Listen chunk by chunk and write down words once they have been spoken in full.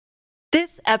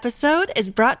This episode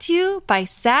is brought to you by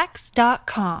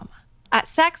Sax.com. At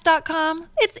Sax.com,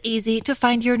 it's easy to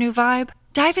find your new vibe.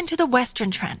 Dive into the Western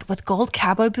trend with gold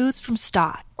cowboy boots from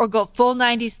Stott, or go full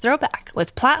 90s throwback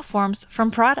with platforms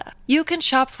from Prada. You can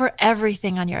shop for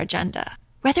everything on your agenda,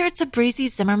 whether it's a breezy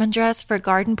Zimmermann dress for a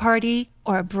garden party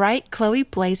or a bright Chloe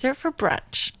blazer for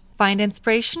brunch. Find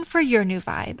inspiration for your new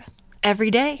vibe every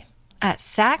day at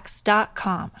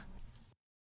Sax.com.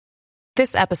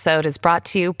 This episode is brought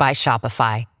to you by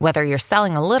Shopify. Whether you're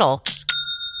selling a little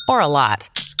or a lot,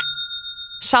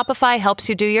 Shopify helps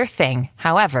you do your thing,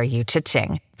 however you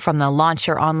cha-ching. From the launch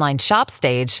your online shop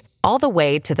stage, all the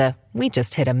way to the we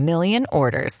just hit 1 million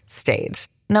orders stage.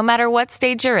 No matter what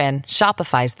stage you're in,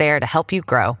 Shopify's there to help you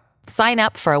grow. Sign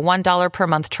up for a $1 per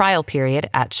month trial period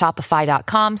at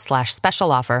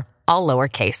shopify.com/special offer, all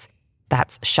lowercase.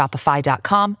 That's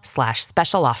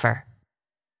shopify.com/special offer.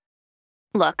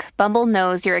 Look, Bumble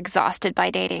knows you're exhausted by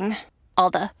dating. All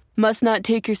the must not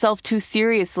take yourself too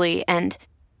seriously and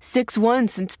 6'1"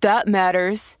 since that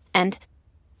matters. And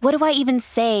what do I even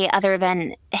say other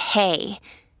than, hey?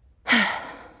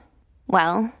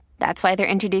 Well, that's why they're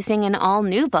introducing an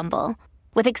all-new Bumble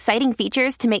with exciting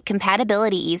features to make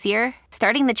compatibility easier,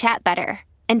 starting the chat better,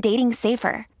 and dating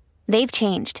safer. They've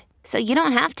changed, so you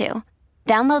don't have to.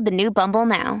 Download the new Bumble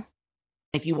now.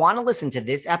 If you want to listen to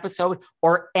this episode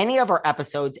or any of our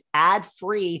episodes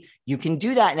ad-free, you can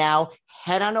do that now.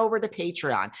 Head on over to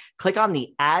Patreon. Click on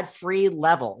the ad-free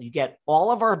level. You get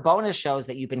all of our bonus shows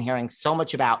that you've been hearing so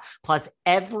much about. Plus,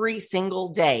 every single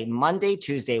day, Monday,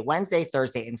 Tuesday, Wednesday,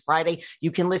 Thursday, and Friday,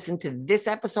 you can listen to this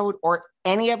episode or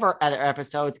any of our other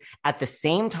episodes at the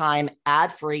same time,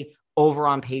 ad-free, over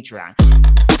on Patreon.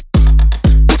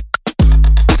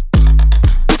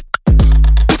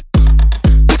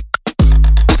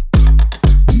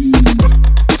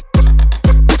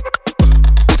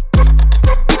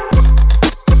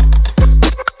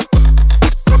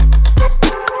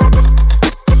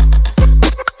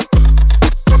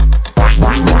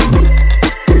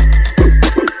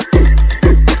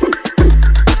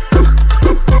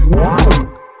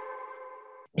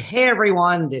 Hey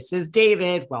everyone, this is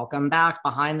David. Welcome back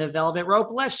behind the velvet rope.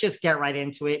 Let's just get right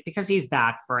into it because he's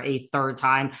back for a third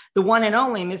time. The one and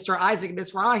only Mr. Isaac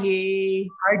Mizrahi.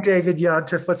 Hi, David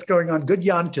Yontef. What's going on? Good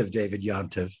Yontef, David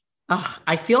Yontef.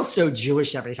 I feel so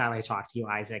Jewish every time I talk to you,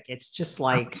 Isaac. It's just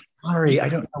like... Sorry, I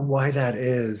don't know why that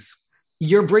is.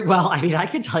 Well, I mean, I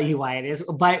could tell you why it is,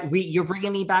 but you're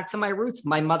bringing me back to my roots.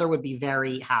 My mother would be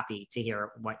very happy to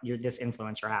hear what this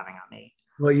influence you're having on me.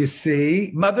 Well, you see,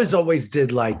 mothers always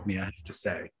did like me, I have to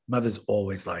say. Mothers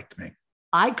always liked me.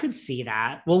 I could see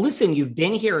that. Well, listen, you've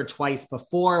been here twice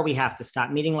before. We have to stop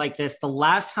meeting like this. The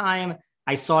last time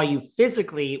I saw you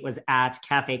physically was at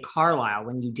Cafe Carlisle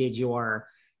when you did your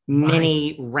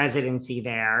mini residency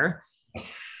there.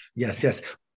 Yes.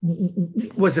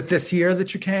 Was it this year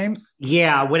that you came?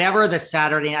 Yeah, whatever the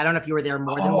Saturday. I don't know if you were there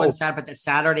more than one Saturday, but the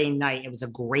Saturday night, it was a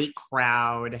great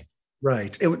crowd.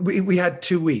 Right. We had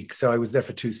 2 weeks, so I was there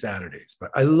for 2 Saturdays. But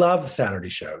I love Saturday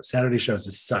shows. Saturday shows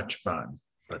is such fun.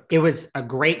 But it was a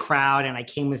great crowd, and I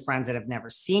came with friends that have never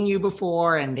seen you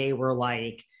before, and they were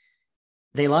like,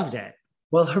 they loved it.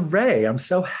 Well, hooray. I'm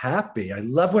so happy. I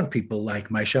love when people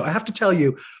like my show. I have to tell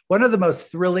you, one of the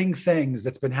most thrilling things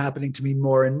that's been happening to me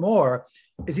more and more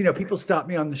is, people stop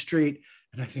me on the street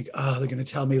and I think, oh, they're going to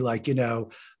tell me like, I'm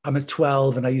a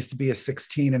 12 and I used to be a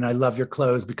 16 and I love your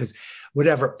clothes because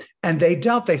whatever. And they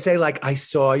don't. They say like, I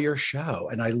saw your show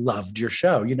and I loved your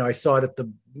show. I saw it at the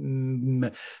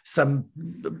some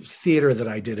theater that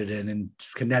I did it in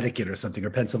Connecticut or something, or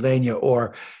Pennsylvania,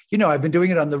 or, I've been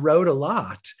doing it on the road a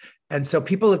lot. And so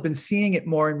people have been seeing it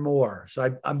more and more.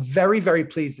 So I'm very, very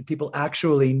pleased that people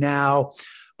actually now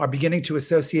are beginning to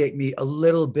associate me a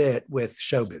little bit with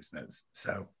show business.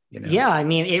 So, Yeah, I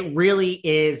mean, it really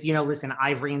is, listen,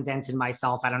 I've reinvented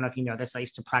myself. I don't know if you know this. I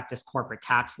used to practice corporate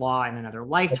tax law in another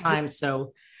lifetime.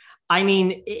 So, I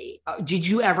mean, did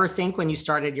you ever think when you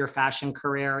started your fashion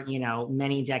career,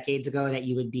 many decades ago that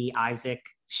you would be Isaac,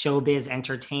 showbiz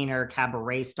entertainer,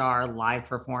 cabaret star, live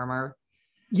performer?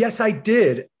 Yes, I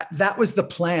did. That was the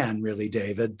plan, really,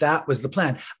 David. That was the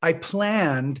plan. I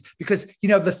planned because,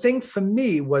 the thing for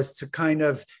me was to kind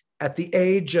of, at the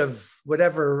age of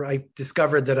whatever, I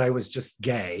discovered that I was just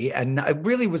gay. And I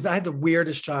had the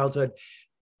weirdest childhood.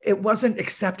 It wasn't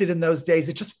accepted in those days.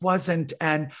 It just wasn't.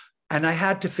 And I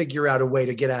had to figure out a way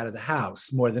to get out of the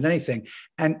house more than anything.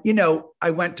 And, I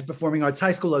went to performing arts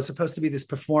high school. I was supposed to be this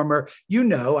performer.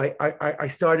 I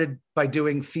started by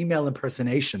doing female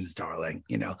impersonations, darling.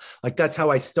 Like that's how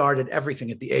I started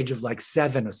everything at the age of like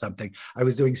 7 or something. I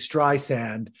was doing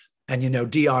Streisand and,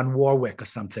 Dionne Warwick or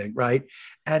something, right?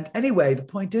 And anyway, the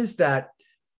point is that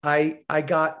I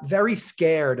got very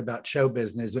scared about show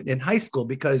business in high school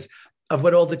because of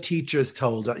what all the teachers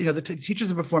told. The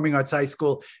teachers of performing arts high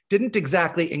school didn't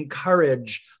exactly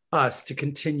encourage us to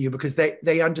continue because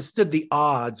they understood the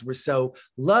odds were so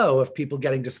low of people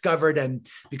getting discovered and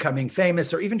becoming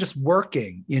famous or even just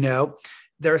working.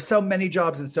 There are so many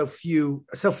jobs and so few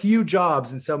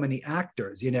jobs and so many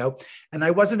actors, and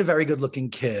I wasn't a very good looking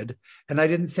kid and I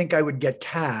didn't think I would get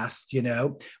cast,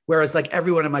 whereas like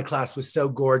everyone in my class was so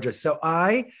gorgeous. So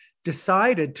I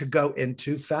decided to go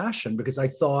into fashion because I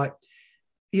thought,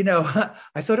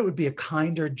 I thought it would be a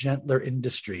kinder, gentler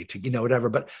industry to, whatever,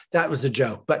 but that was a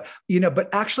joke. But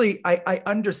actually I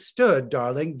understood,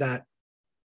 darling, that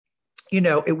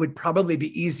it would probably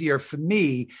be easier for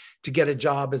me to get a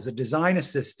job as a design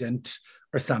assistant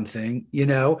or something,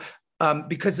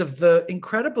 because of the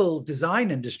incredible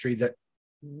design industry that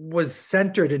was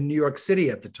centered in New York City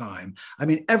at the time. I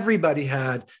mean, everybody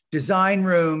had design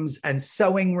rooms and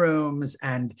sewing rooms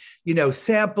and,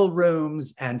 sample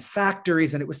rooms and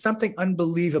factories. And it was something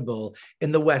unbelievable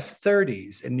in the West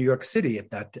 30s in New York City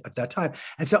at that time.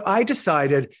 And so I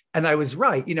decided, and I was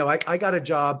right, I got a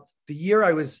job the year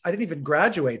I didn't even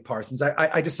graduate Parsons.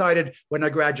 I decided when I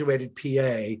graduated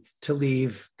PA to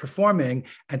leave performing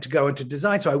and to go into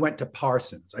design. So I went to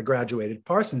Parsons. I graduated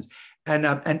Parsons.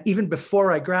 And even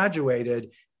before I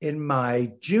graduated, in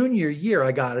my junior year,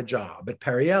 I got a job at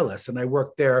Perry Ellis and I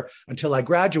worked there until I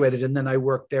graduated. And then I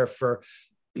worked there for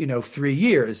 3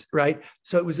 years, right?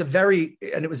 So it was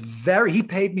he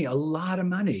paid me a lot of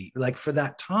money, like for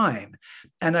that time.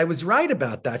 And I was right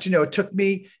about that.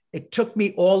 It took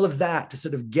me all of that to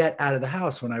sort of get out of the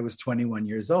house when I was 21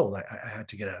 years old. I had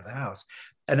to get out of the house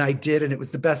and I did. And it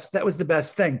was the best. That was the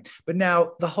best thing. But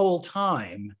now this whole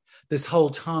time,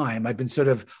 I've been sort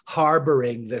of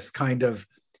harboring this kind of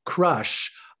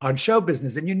crush on show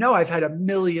business. And, I've had a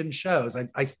million shows.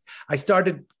 I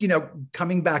started,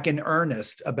 coming back in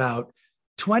earnest about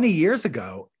 20 years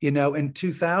ago, in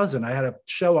 2000, I had a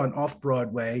show on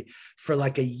Off-Broadway for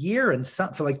like a year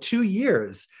for like 2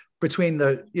 years between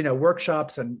the,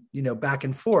 workshops and, back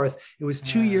and forth. It was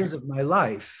 2 years of my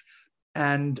life.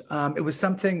 And it was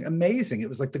something amazing. It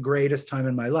was like the greatest time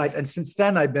in my life. And since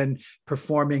then I've been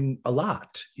performing a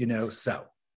lot, so.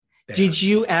 Did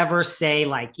you ever say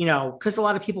because a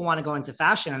lot of people want to go into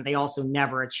fashion and they also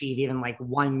never achieve even like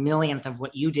 1/1,000,000th of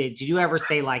what you did. Did you ever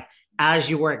say as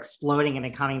you were exploding and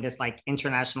becoming this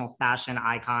international fashion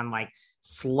icon,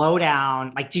 slow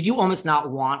down? Did you almost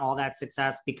not want all that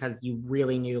success because you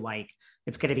really knew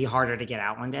it's going to be harder to get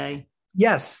out one day?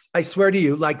 Yes, I swear to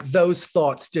you, those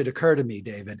thoughts did occur to me,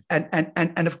 David.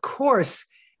 And of course,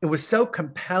 it was so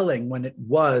compelling when it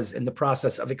was in the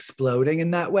process of exploding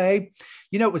in that way.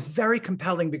 It was very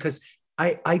compelling because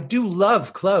I do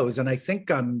love clothes and I think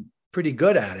I'm pretty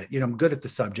good at it. I'm good at the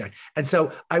subject. And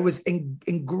so I was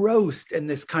engrossed in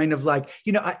this kind of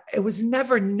it was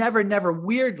never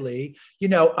weirdly,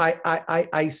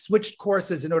 I switched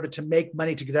courses in order to make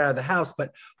money to get out of the house.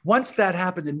 But once that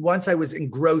happened and once I was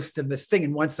engrossed in this thing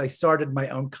and once I started my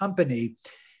own company,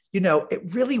 it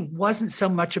really wasn't so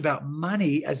much about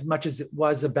money as much as it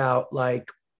was about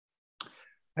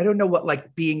I don't know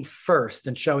what, being first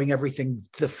and showing everything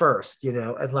the first,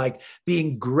 and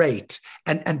being great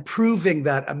and proving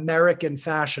that American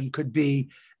fashion could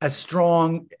be as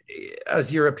strong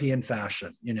as European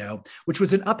fashion, which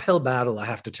was an uphill battle. I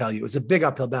have to tell you, it was a big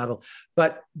uphill battle,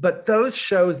 but those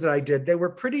shows that I did, they were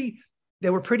pretty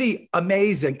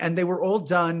amazing. And they were all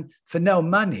done for no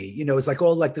money. It was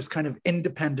all this kind of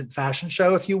independent fashion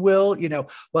show, if you will,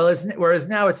 whereas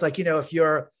now it's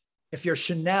if you're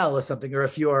Chanel or something, or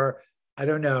if you're, I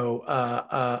don't know,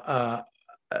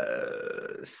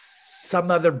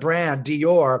 some other brand,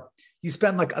 Dior, you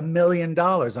spend $1 million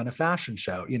on a fashion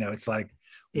show. It's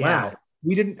wow.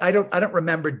 I don't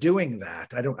remember doing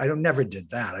that. I never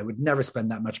did that. I would never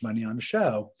spend that much money on a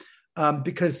show.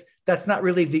 Because that's not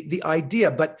really the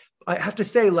idea. But I have to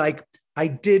say, I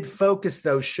did focus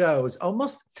those shows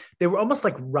they were almost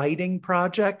like writing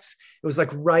projects. It was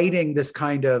like writing this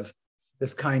kind of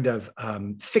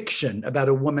fiction about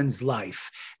a woman's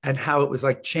life and how it was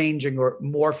changing or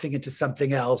morphing into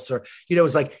something else. Or, it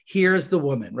was here's the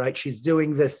woman, right? She's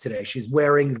doing this today. She's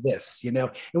wearing this,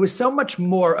 it was so much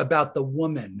more about the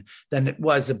woman than it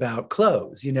was about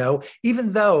clothes,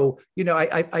 even though,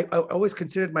 I always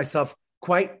considered myself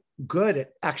quite good at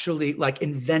actually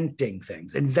inventing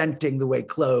things, inventing the way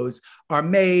clothes are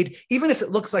made. Even if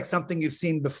it looks like something you've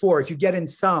seen before, if you get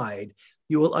inside,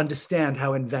 you will understand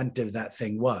how inventive that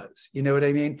thing was. You know what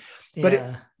I mean?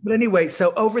 Yeah. But anyway,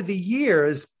 so over the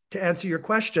years, to answer your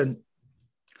question,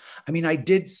 I mean, I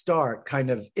did start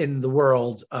kind of in the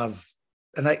world of,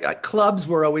 and clubs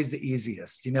were always the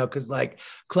easiest, you know, because like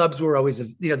clubs were always,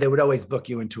 you know, they would always book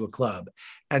you into a club.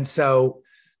 And so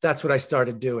that's what I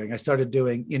started doing. I started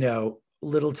doing, you know,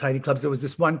 little tiny clubs. There was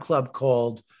this one club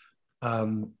called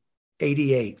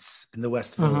 88s in the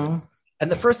West Village.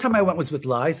 And the first time I went was with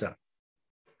Liza.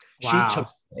 Wow. She took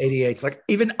 88s. Like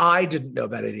even I didn't know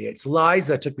about 88s.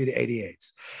 Liza took me to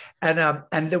 88s.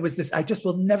 And there was this, I just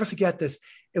will never forget this.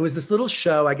 It was this little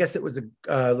show. I guess it was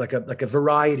like a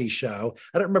variety show.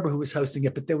 I don't remember who was hosting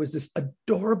it, but there was this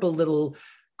adorable little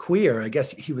queer. I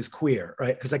guess he was queer,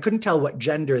 right? Because I couldn't tell what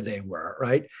gender they were,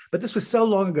 right? But this was so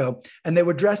long ago. And they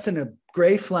were dressed in a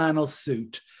gray flannel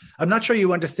suit. I'm not sure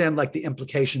you understand like the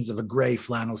implications of a gray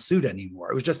flannel suit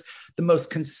anymore. It was just the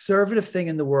most conservative thing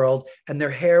in the world. And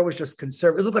their hair was just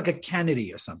conservative. It looked like a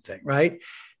Kennedy or something, right?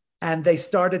 And they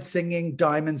started singing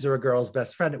Diamonds Are a Girl's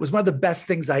Best Friend. It was one of the best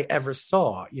things I ever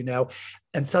saw, you know?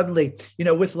 And suddenly, you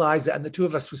know, with Liza and the two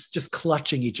of us was just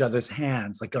clutching each other's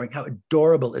hands, like going, how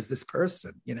adorable is this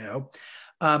person, you know?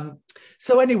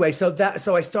 So anyway, so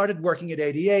I started working at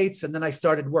 88s, and then I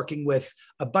started working with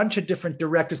a bunch of different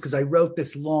directors because I wrote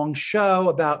this long show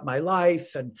about my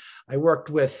life. And I worked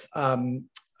with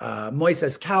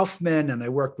Moises Kaufman, and I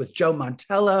worked with Joe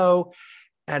Montello.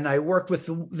 And I worked with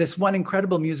this one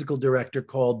incredible musical director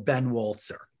called Ben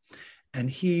Walzer. And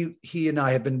he and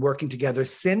I have been working together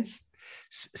since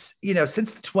the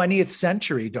 20th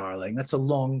century, darling. That's a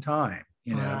long time,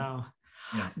 you know? Wow.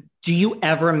 Yeah. Do you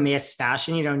ever miss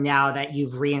fashion? You know, now that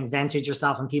you've reinvented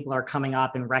yourself and people are coming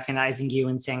up and recognizing you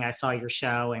and saying, I saw your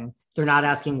show, and they're not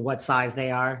asking what size they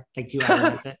are. Like, do you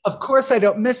ever miss it? Of course I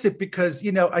don't miss it because,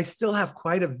 you know, I still have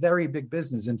quite a very big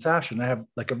business in fashion. I have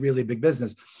like a really big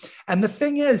business. And the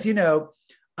thing is, you know,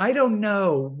 I don't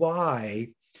know why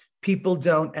people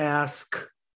don't ask,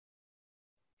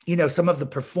 you know, some of the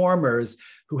performers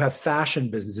who have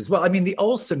fashion businesses. Well, I mean, the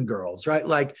Olsen girls, right?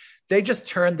 Like they just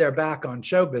turned their back on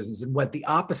show business and went the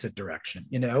opposite direction,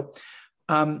 you know?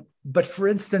 But for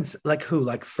instance, like who?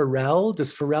 Like Pharrell?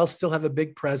 Does Pharrell still have a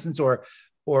big presence? Or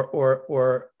you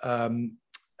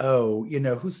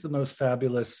know, who's the most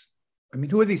fabulous? I mean,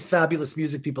 who are these fabulous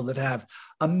music people that have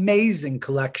amazing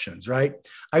collections, right?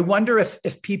 I wonder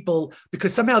if people,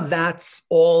 because somehow that's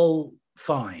all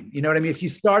fine. You know what I mean? If you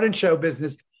start in show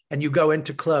business and you go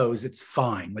into clothes, it's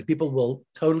fine. Like people will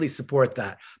totally support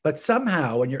that. But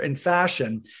somehow when you're in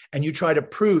fashion and you try to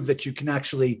prove that you can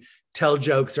actually tell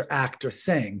jokes or act or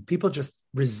sing, people just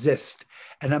resist.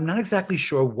 And I'm not exactly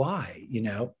sure why, you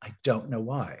know, I don't know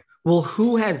why. Well,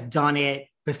 who has done it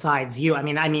besides you? I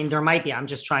mean, there might be, I'm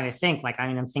just trying to think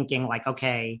I'm thinking like,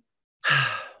 okay,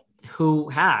 who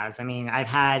has? I mean, I've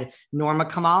had Norma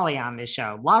Kamali on this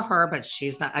show. Love her, but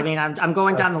she's not, I mean, I'm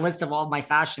going down the list of all of my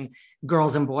fashion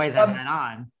girls and boys I've had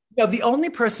on. No, the only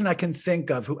person I can think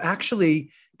of who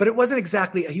actually, but he wasn't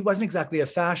exactly a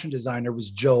fashion designer,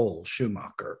 was Joel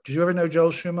Schumacher. Did you ever know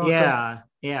Joel Schumacher?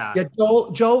 Yeah.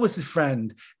 Joel was his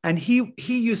friend. And he worked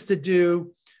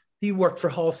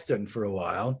for Halston for a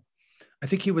while. I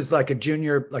think he was like a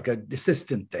junior, like an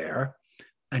assistant there.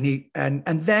 And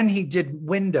then he did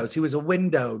windows. He was a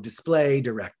window display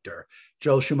director,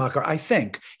 Joel Schumacher. I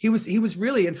think he was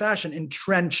really in fashion,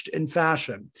 entrenched in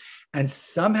fashion. And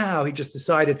somehow he just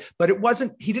decided, but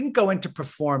he didn't go into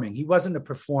performing. He wasn't a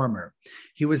performer.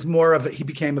 He was he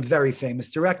became a very famous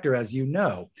director, as you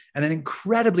know, and an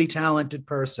incredibly talented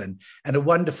person and a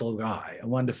wonderful guy.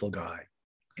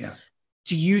 Yeah.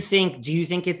 Do you think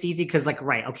it's easy? Because like,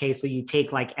 right. Okay. So you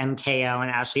take like MKO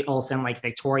and Ashley Olsen, like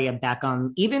Victoria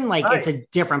Beckham, even like It's a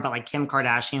different, but like Kim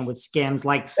Kardashian with Skims,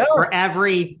 like for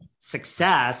every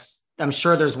success, I'm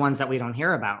sure there's ones that we don't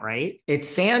hear about, right? It's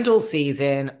sandal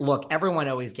season. Look, everyone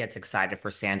always gets excited for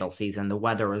sandal season. The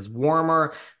weather is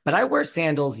warmer, but I wear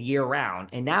sandals year round,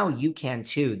 and now you can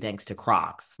too, thanks to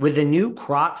Crocs. With the new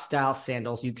Crocs style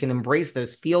sandals, you can embrace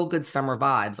those feel-good summer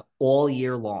vibes all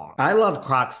year long. I love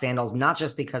Crocs sandals, not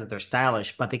just because they're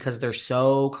stylish, but because they're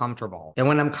so comfortable. And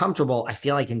when I'm comfortable, I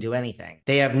feel I can do anything.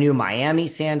 They have new Miami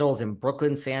sandals and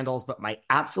Brooklyn sandals, but my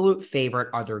absolute favorite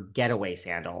are their getaway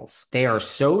sandals. They are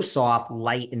so soft,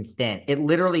 light, and thin. It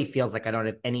literally feels like I don't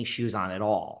have any shoes on at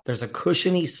all. There's a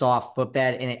cushiony, soft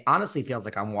footbed, and it honestly feels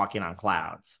like I'm walking on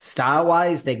clouds.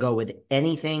 Style-wise, they go with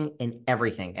anything and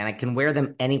everything, and I can wear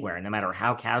them anywhere, no matter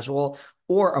how casual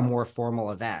or a more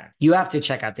formal event. You have to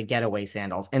check out the getaway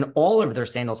sandals, and all of their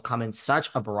sandals come in such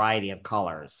a variety of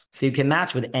colors, so you can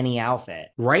match with any outfit.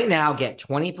 Right now, get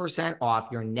 20% off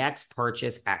your next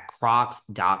purchase at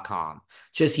crocs.com.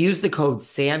 Just use the code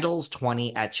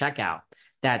SANDALS20 at checkout.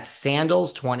 That's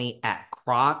SANDALS20 at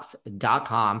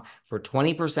crocs.com for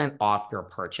 20% off your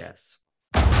purchase.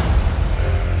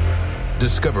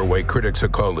 Discover why critics are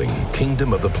calling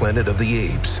Kingdom of the Planet of the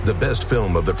Apes the best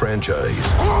film of the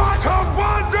franchise. What a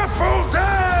wonderful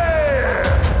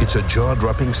day! It's a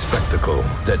jaw-dropping spectacle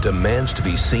that demands to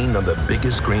be seen on the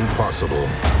biggest screen possible.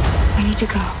 I need to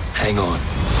go. Hang on.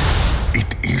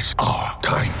 It is our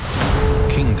time.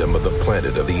 Kingdom of the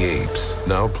Planet of the Apes.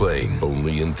 Now playing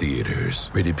only in theaters.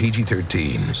 Rated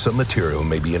PG-13. Some material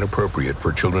may be inappropriate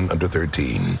for children under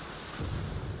 13.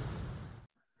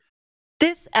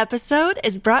 This episode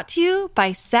is brought to you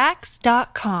by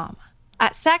Sax.com.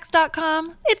 At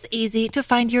Sax.com, it's easy to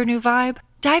find your new vibe.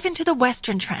 Dive into the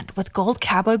Western trend with gold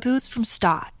cowboy boots from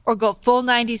Stott, or go full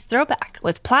 90s throwback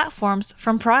with platforms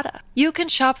from Prada. You can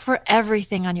shop for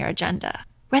everything on your agenda,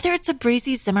 whether it's a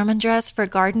breezy Zimmermann dress for a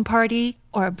garden party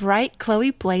or a bright Chloe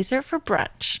blazer for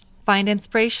brunch. Find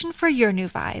inspiration for your new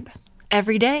vibe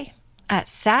every day at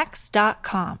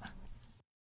Sax.com.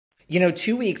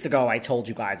 2 weeks ago, I told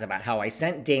you guys about how I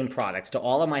sent Dame products to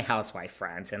all of my housewife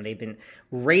friends, and they've been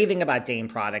raving about Dame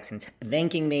products and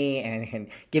thanking me and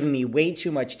giving me way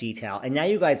too much detail. And now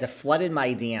you guys have flooded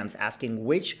my DMs asking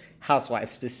which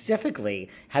housewives specifically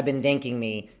have been thanking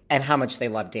me and how much they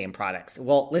love Dame products.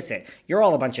 Well, listen, you're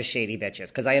all a bunch of shady bitches,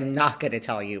 because I am not going to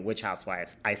tell you which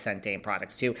housewives I sent Dame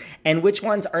products to and which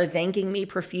ones are thanking me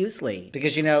profusely.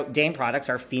 Because, Dame products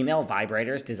are female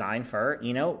vibrators designed for,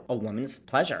 a woman's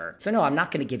pleasure. So no, I'm not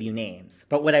going to give you names.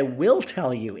 But what I will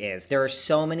tell you is there are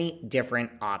so many different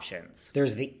options.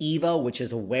 There's the Evo, which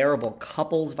is a wearable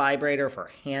couples vibrator for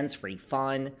hands-free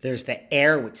fun. There's the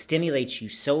Air, which stimulates you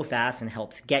so fast and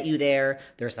helps get you there.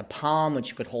 There's the Palm,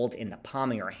 which you could hold in the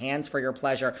palm of your hands for your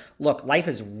pleasure. Look, life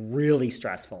is really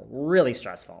stressful.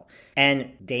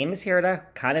 And Dame is here to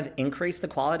kind of increase the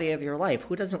quality of your life.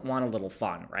 Who doesn't want a little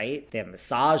fun, right? They have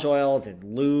massage oils and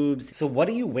lubes. So what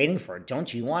are you waiting for?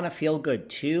 Don't you want to feel good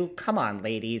too? Come on,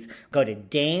 ladies. Go to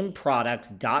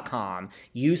dameproducts.com.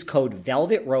 Use code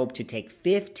VELVETROPE to take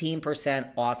 15%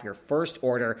 off your first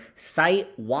order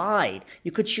site-wide.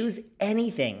 You could choose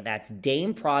anything. That's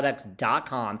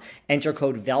dameproducts.com. Enter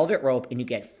code VELVETROPE and you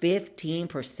get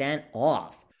 15%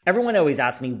 off. Everyone always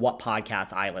asks me what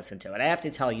podcast I listen to, and I have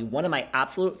to tell you, one of my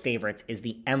absolute favorites is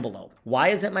The Envelope. Why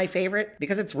is it my favorite?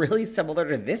 Because it's really similar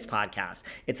to this podcast.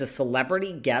 It's a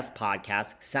celebrity guest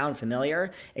podcast. Sound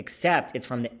familiar? Except it's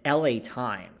from the LA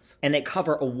Times, and they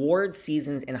cover award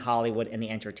seasons in Hollywood and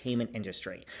the entertainment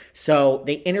industry. So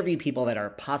they interview people that are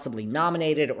possibly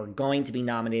nominated or going to be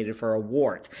nominated for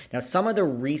awards. Now, some of the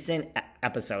recent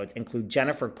episodes include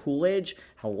Jennifer Coolidge,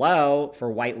 hello, for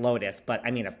White Lotus, but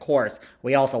of course,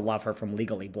 we also love her from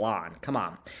Legally Blonde. Come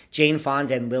on. Jane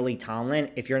Fonda and Lily Tomlin.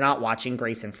 If you're not watching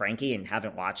Grace and Frankie and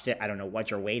haven't watched it, I don't know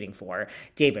what you're waiting for.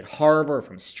 David Harbour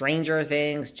from Stranger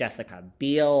Things, Jessica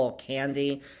Biel,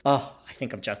 Candy. Oh, I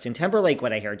think of Justin Timberlake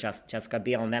when I hear Jessica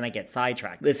Biel, and then I get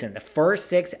sidetracked. Listen, the first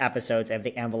 6 episodes of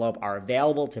The Envelope are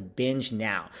available to binge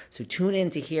now. So tune in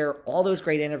to hear all those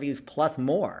great interviews plus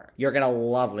more. You're going to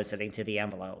love listening to The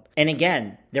Envelope. And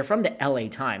again, they're from the LA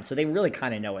Times, so they really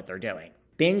kind of know what they're doing.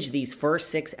 Binge these first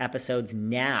 6 episodes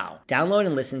now. Download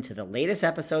and listen to the latest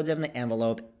episodes of The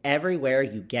Envelope everywhere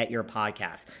you get your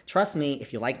podcasts. Trust me,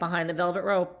 if you like Behind the Velvet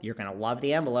Rope, you're going to love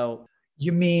The Envelope.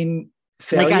 You mean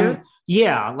failure? Do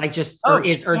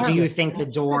you think the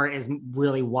door is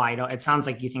really wide open? It sounds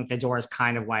like you think the door is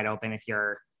kind of wide open if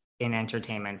you're in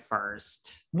entertainment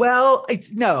first. Well,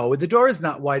 the door is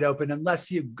not wide open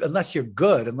unless you're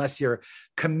good, unless you're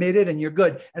committed and you're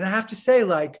good. And I have to say,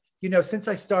 since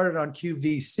I started on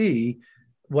QVC,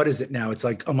 what is it now? It's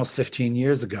like almost 15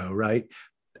 years ago, right?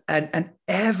 And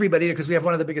everybody, because we have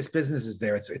one of the biggest businesses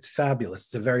there, it's fabulous.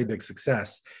 It's a very big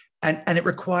success. And it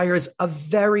requires a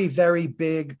very, very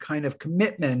big kind of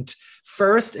commitment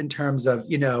first in terms of,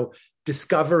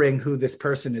 discovering who this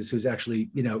person is who's actually,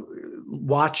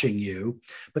 watching you.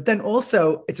 But then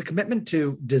also it's a commitment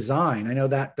to design. I know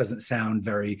that doesn't sound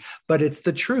but it's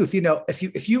the truth.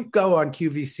 If you go on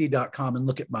QVC.com and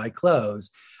look at my clothes,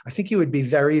 I think you would be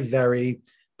very, very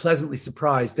pleasantly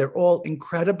surprised. They're all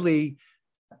incredibly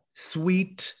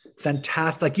sweet,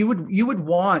 fantastic. Like you would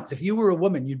want, if you were a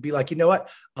woman, you'd be like, you know what?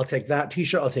 I'll take that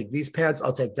t-shirt. I'll take these pants.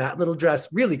 I'll take that little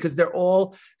dress, really, because they're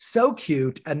all so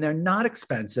cute and they're not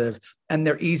expensive and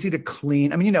they're easy to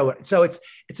clean. So it's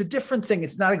a different thing.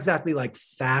 It's not exactly like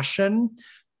fashion,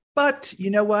 but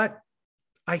you know what?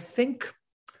 I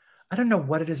don't know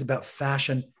what it is about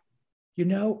fashion.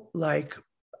 I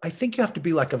think you have to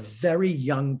be like a very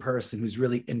young person who's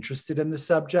really interested in the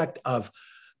subject of,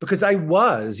 because I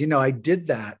did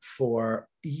that for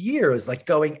years, like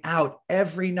going out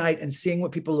every night and seeing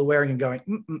what people are wearing and going,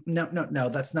 no,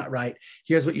 that's not right.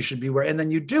 Here's what you should be wearing. And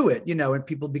then you do it, and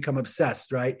people become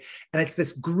obsessed, right? And it's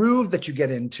this groove that you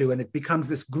get into, and it becomes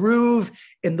this groove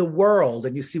in the world.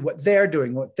 And you see what they're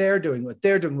doing, what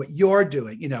you're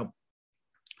doing.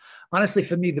 Honestly,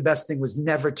 for me, the best thing was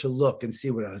never to look and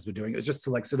see what others were doing. It was just to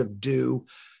like sort of do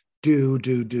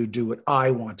what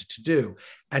I wanted to do.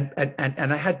 And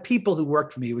I had people who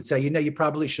worked for me who would say, you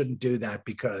probably shouldn't do that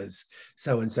because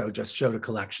so-and-so just showed a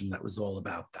collection that was all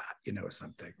about that, or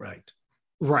something, right?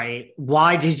 Right.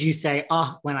 Why did you say,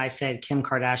 when I said Kim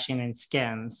Kardashian and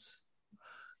Skims?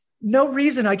 No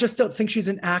reason. I just don't think she's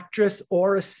an actress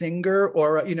or a singer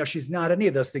or, she's not any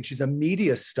of those things. She's a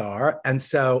media star. And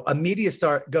so a media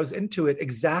star goes into it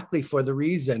exactly for the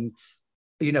reason,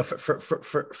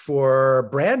 for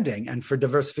branding and for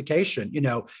diversification.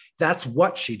 That's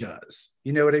what she does.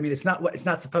 You know what I mean? It's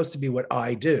not supposed to be what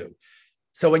I do.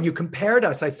 So when you compared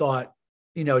us, I thought,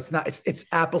 it's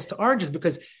apples to oranges,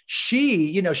 because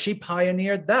she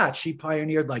pioneered that. She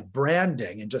pioneered like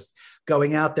branding and just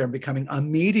going out there and becoming a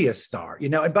media star,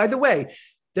 and by the way,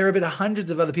 there have been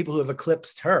hundreds of other people who have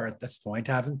eclipsed her at this point,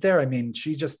 haven't there? I mean,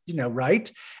 she just,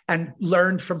 right. And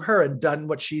learned from her and done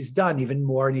what she's done even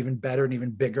more and even better and even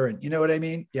bigger. And you know what I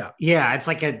mean? Yeah. Yeah. It's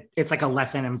like a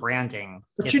lesson in branding.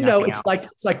 But it's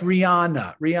like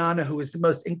Rihanna, who is the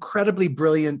most incredibly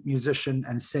brilliant musician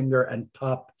and singer and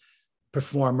pop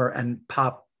performer and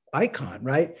pop icon,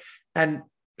 right? And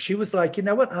she was like, you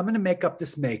know what? I'm going to make up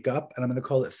this makeup and I'm going to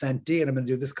call it Fenty and I'm going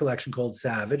to do this collection called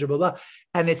Savage, blah, blah, blah.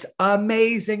 And it's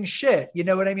amazing shit. You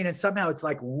know what I mean? And somehow it's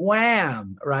like,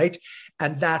 wham, right?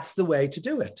 And that's the way to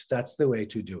do it. That's the way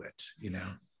to do it,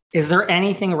 Is there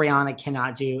anything Rihanna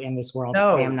cannot do in this world?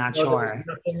 No, I am not sure. There's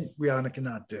nothing Rihanna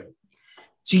cannot do.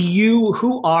 To you,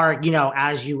 who are,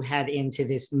 as you head into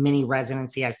this mini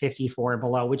residency at 54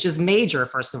 Below, which is major,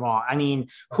 first of all, I mean,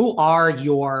 who are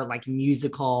your like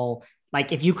musical,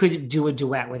 like if you could do a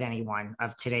duet with anyone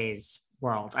of today's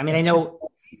world? I mean, I know,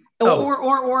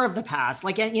 or of the past,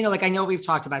 like, like I know we've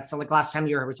talked about, so like last time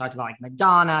you were here, we talked about like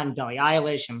Madonna and Billie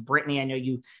Eilish and Britney. I know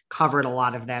you covered a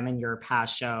lot of them in your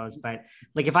past shows, but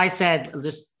like if I said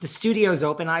just the studio's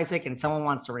open, Isaac, and someone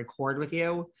wants to record with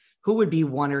you, who would be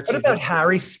one or two? What about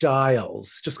Harry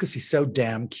Styles? Just because he's so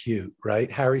damn cute,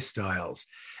 right? Harry Styles.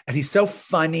 And he's so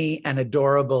funny and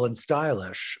adorable and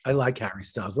stylish. I like Harry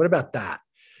Styles. What about that?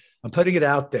 I'm putting it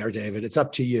out there, David. It's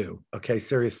up to you. Okay,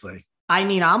 seriously. I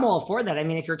mean, I'm all for that. I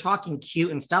mean, if you're talking cute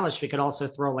and stylish, we could also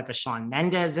throw like a Shawn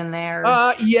Mendes in there.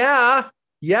 Yeah.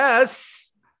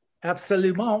 Yes.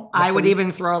 Absolutely. I would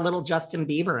even throw a little Justin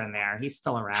Bieber in there. He's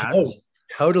still around. Oh,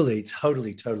 totally.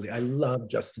 I love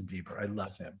Justin Bieber. I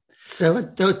love him. So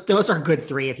those are good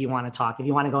three if you want to talk, if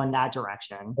you want to go in that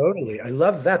direction. Totally. I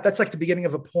love that. That's like the beginning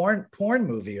of a porn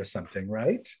movie or something,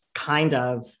 right? Kind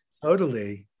of.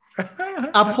 Totally.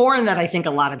 A porn that I think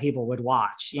a lot of people would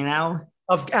watch,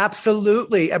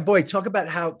 Absolutely. And boy, talk about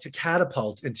how to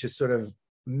catapult into sort of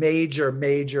major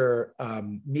media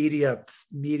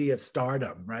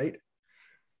stardom, right?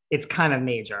 It's kind of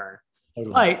major.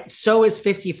 Totally. Right. So is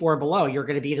 54 Below. You're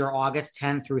going to be there August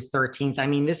 10th through 13th. I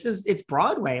mean, it's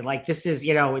Broadway. Like this is,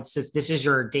 this is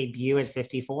your debut at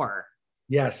 54.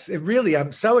 Yes, it really,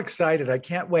 I'm so excited. I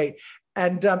can't wait.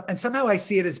 And somehow I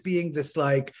see it as being this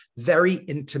like very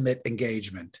intimate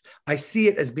engagement. I see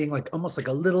it as being like almost like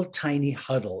a little tiny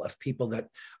huddle of people that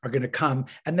are going to come,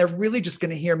 and they're really just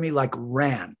going to hear me like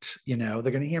rant, they're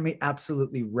going to hear me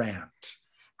absolutely rant.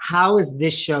 How is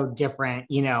this show different,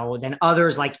 than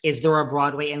others? Like, is there a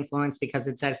Broadway influence because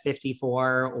it's at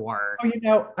 54 or?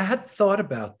 I hadn't thought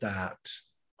about that.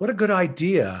 What a good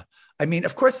idea. I mean,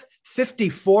 of course,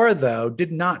 54 though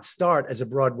did not start as a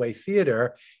Broadway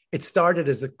theater. It started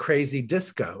as a crazy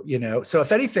disco, So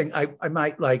if anything, I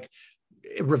might like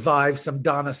revive some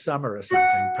Donna Summer or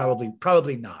something.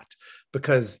 Probably not,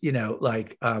 because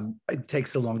it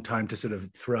takes a long time to sort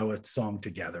of throw a song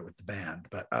together with the band.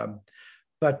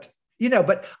 But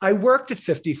I worked at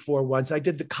 54 once. I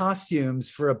did the costumes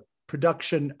for a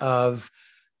production of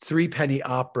Three Penny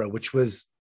Opera, which was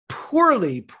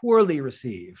poorly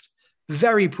received,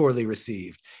 very poorly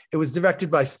received. It was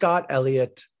directed by Scott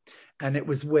Elliott, and it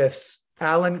was with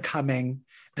Alan Cumming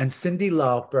and Cyndi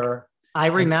Lauper. I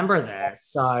remember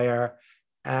this. Dyer.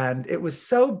 And it was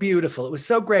so beautiful. It was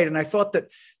so great. And I thought that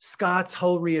Scott's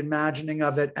whole reimagining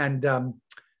of it, and the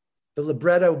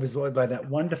libretto was by that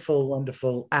wonderful,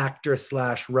 wonderful actor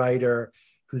 / writer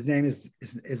whose name is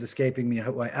escaping me,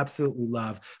 who I absolutely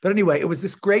love. But anyway, it was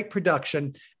this great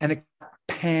production, and it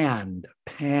panned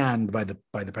by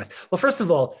the press. Well, first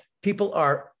of all, people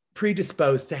are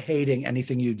predisposed to hating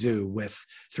anything you do with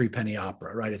Three Penny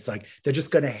Opera, right? It's like they're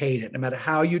just going to hate it no matter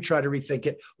how you try to rethink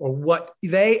it or what.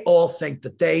 They all think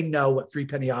that they know what Three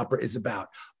Penny Opera is about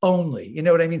only. You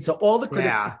know what I mean? So all the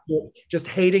critics just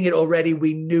hating it already.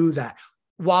 We knew that.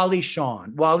 Wally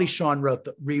Shawn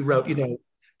rewrote,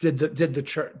 did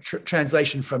the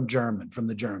translation from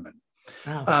the German.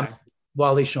 Oh, okay.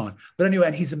 Wally Shawn. But anyway,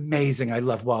 and he's amazing. I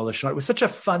love Wally Shawn. It was such a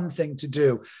fun thing to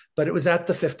do, but it was at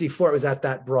the 54. It was at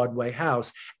that Broadway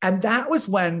house. And that was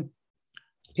when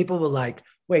people were like,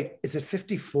 wait, is it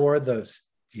 54?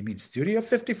 You mean Studio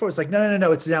 54? It's like,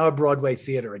 no. It's now a Broadway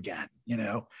theater again,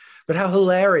 But how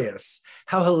hilarious,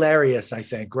 I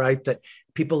think, right? That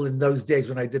people in those days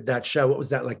when I did that show, what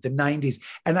was that, like the 90s?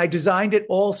 And I designed it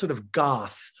all sort of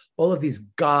goth. All of these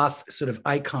goth sort of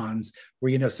icons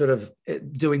were, sort of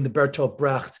doing the Bertolt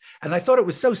Brecht. And I thought it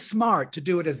was so smart to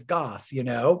do it as goth,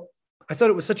 I thought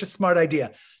it was such a smart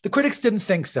idea. The critics didn't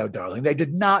think so, darling. They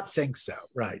did not think so,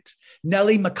 right?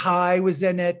 Nellie Mackay was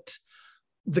in it.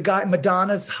 The guy,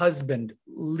 Madonna's husband,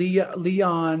 Carlos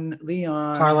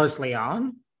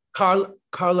Leon?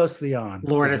 Carlos Leon.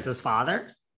 Lourdes's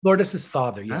father? Lourdes's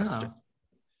father, yes. Oh.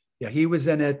 Yeah, he was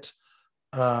in it.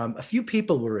 A few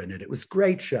people were in it. It was a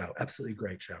great show. Absolutely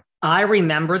great show. I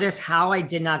remember this, how I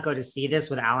did not go to see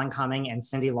this with Alan Cumming and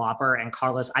Cyndi Lauper and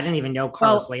Carlos. I didn't even know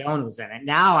Carlos Leon was in it.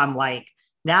 Now I'm like,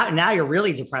 now you're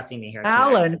really depressing me here.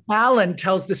 Alan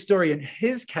tells the story in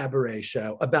his cabaret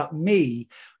show about me,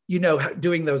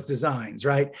 doing those designs,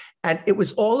 right? And it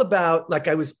was all about, like,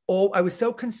 I was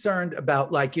so concerned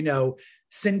about, like,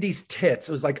 Cindy's tits.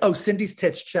 It was like, oh, Cindy's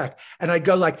tits, check. And I'd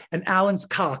go like, and Alan's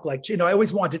cock, like, I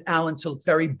always wanted Alan to look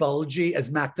very bulgy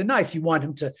as Mac the Knife. You want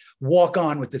him to walk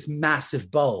on with this massive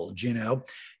bulge,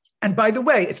 And by the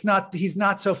way, he's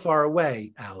not so far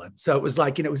away, Alan. So it was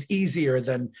like, it was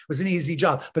an easy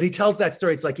job. But he tells that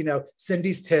story. It's like,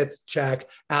 Cindy's tits, check.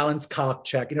 Alan's cock,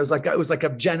 check. It was like a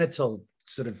genital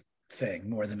sort of thing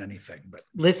more than anything. But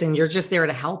listen, you're just there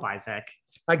to help, Isaac.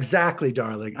 Exactly,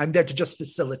 darling. I'm there to just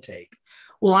facilitate.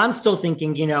 Well, I'm still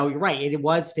thinking, you're right. It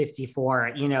was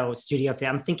 54, Studio.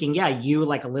 I'm thinking, yeah, you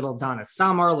like a little Donna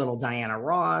Summer, a little Diana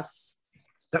Ross.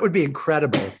 That would be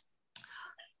incredible.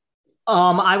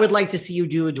 I would like to see you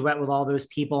do a duet with all those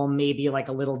people, maybe like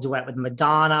a little duet with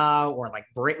Madonna or like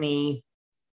Britney.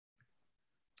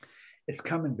 It's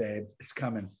coming, babe. It's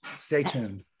coming. Stay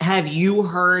tuned. Have you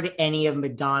heard any of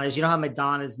Madonna's? You know how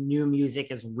Madonna's new music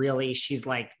is really, she's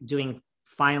like doing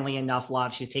Finally Enough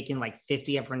Love. She's taking like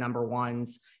 50 of her number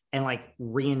ones and like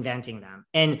reinventing them.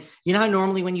 And you know how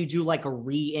normally when you do like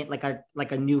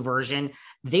a new version,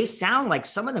 they sound like,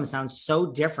 some of them sound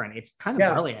so different. It's kind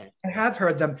of brilliant. I have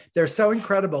heard them. They're so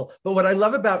incredible. But what I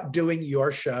love about doing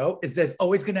your show is there's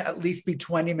always going to at least be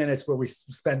 20 minutes where we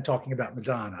spend talking about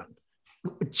Madonna.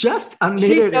 Just a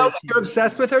minute. You're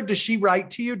obsessed with her. Does she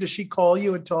write to you? Does she call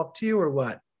you and talk to you or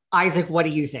what? Isaac, what do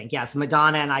you think? Yes,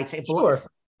 Madonna and I take. Sure.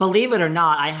 Believe it or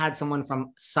not, I had someone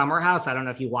from Summer House. I don't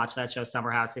know if you watch that show, Summer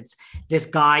House. It's this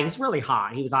guy. He's really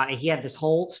hot. He had this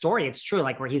whole story. It's true,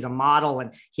 like where he's a model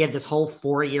and he had this whole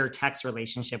 4-year text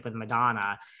relationship with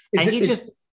Madonna.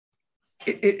 Is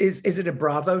it a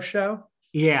Bravo show?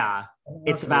 Yeah,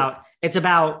 it's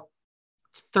about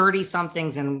 30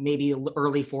 somethings and maybe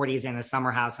early 40s in a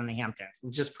summer house in the Hamptons.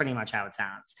 It's just pretty much how it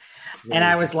sounds. Yeah. And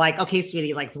I was like, okay,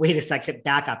 sweetie, like, wait a second,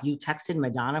 back up. You texted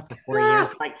Madonna for 4 years.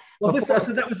 Like,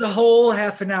 so that was a whole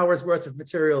half an hour's worth of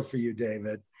material for you,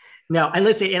 David. No, and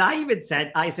listen, and I even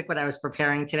said, Isaac, when I was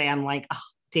preparing today, I'm like, oh,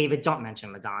 David, don't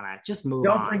mention Madonna. Just move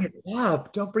on.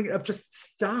 Don't bring it up. Just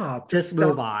stop. Just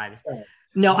move on.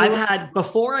 No,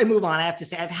 before I move on, I have to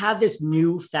say, I've had this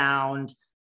newfound,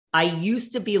 I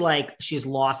used to be like, she's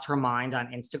lost her mind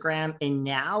on Instagram. And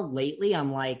now lately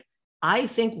I'm like, I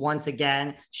think once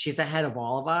again, she's ahead of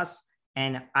all of us.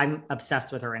 And I'm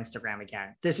obsessed with her Instagram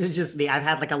again. This is just me. I've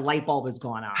had like a light bulb has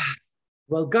gone on.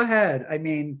 Well, go ahead. I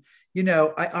mean,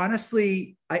 I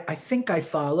honestly, I think I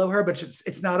follow her, but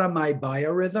it's not on my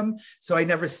biorhythm. So I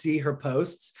never see her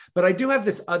posts. But I do have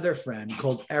this other friend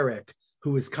called Eric,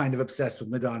 who is kind of obsessed with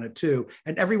Madonna too.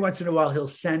 And every once in a while, he'll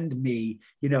send me,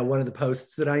 one of the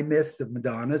posts that I missed of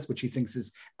Madonna's, which he thinks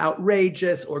is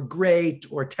outrageous or great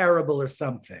or terrible or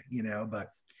something,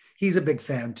 but he's a big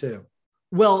fan too.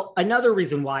 Well, another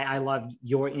reason why I love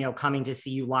your, coming to see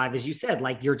you live, as you said,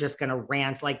 like, you're just going to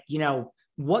rant, like,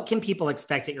 what can people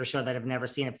expect at your show that have never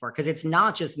seen it before? Because it's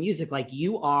not just music. Like,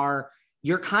 you're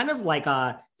kind of like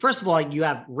first of all, you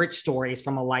have rich stories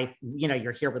from a life,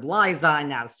 you're here with Liza and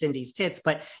now Cindy's tits,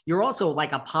 but you're also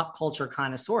like a pop culture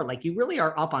connoisseur. Like, you really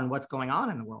are up on what's going on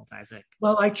in the world, Isaac.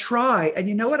 Well, I try. And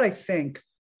you know what I think?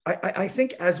 I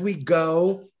think as we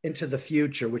go into the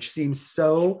future, which seems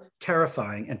so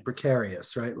terrifying and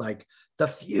precarious, right? Like the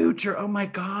future, oh my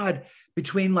God,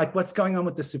 between like what's going on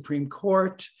with the Supreme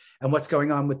Court and what's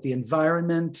going on with the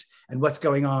environment and what's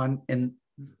going on in,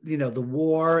 you know, the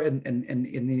war and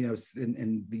you know,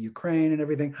 in the Ukraine and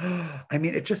everything. I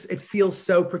mean, it feels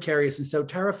so precarious and so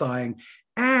terrifying.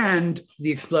 And the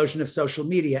explosion of social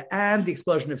media and the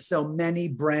explosion of so many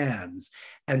brands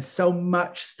and so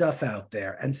much stuff out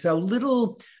there and so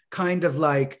little kind of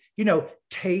like, you know,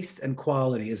 taste and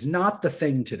quality is not the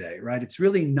thing today, right? It's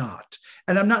really not.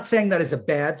 And I'm not saying that is a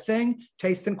bad thing,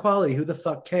 taste and quality, who the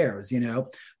fuck cares, you know?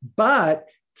 But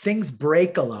things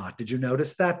break a lot. Did you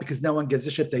notice that? Because no one gives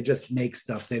a shit. They just make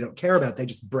stuff they don't care about. They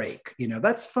just break, you know,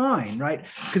 that's fine, right?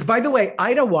 Because by the way,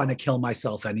 I don't want to kill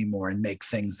myself anymore and make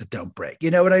things that don't break.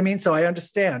 You know what I mean? So I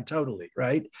understand totally,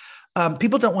 right?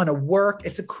 People don't want to work.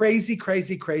 It's a crazy,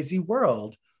 crazy, crazy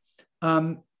world.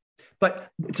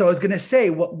 But so I was going to say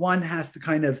what one has to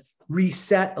kind of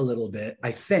reset a little bit,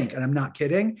 I think, and I'm not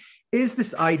kidding, is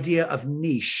this idea of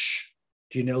niche.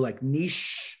 Do you know, like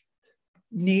niche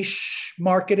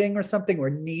marketing or something, or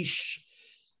niche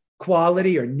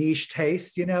quality or niche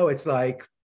taste? You know, it's like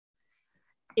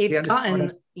it's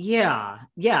gotten, yeah.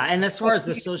 And as far as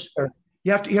the social,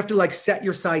 you have to like set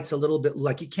your sights a little bit.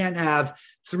 Like you can't have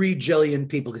 3 jillion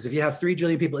people, because if you have 3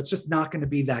 jillion people, it's just not going to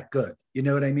be that good. You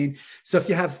know what I mean? So if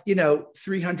you have, you know,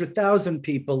 300,000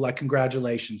 people, like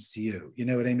congratulations to you. You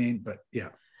know what I mean? But yeah.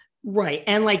 Right.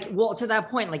 And like, well, to that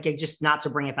point, like, just not to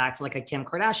bring it back to like a Kim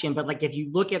Kardashian, but like, if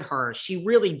you look at her, she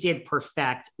really did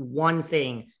perfect one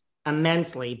thing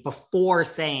immensely before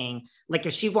saying, like,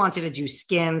 if she wanted to do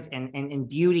skins and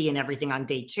beauty and everything on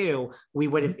day 2, we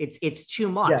would have, it's too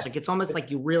much. Yes. Like, it's almost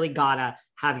like you really gotta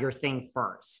have your thing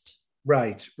first.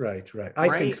 Right. I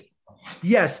think so.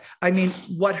 Yes. I mean,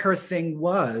 what her thing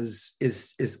was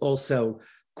is also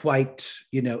quite,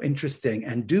 you know, interesting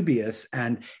and dubious.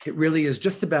 And it really is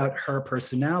just about her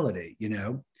personality, you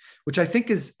know, which I think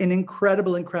is an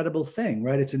incredible, incredible thing,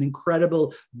 right? It's an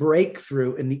incredible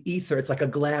breakthrough in the ether. It's like a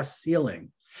glass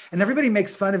ceiling. And everybody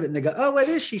makes fun of it and they go, oh, what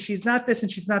is she? She's not this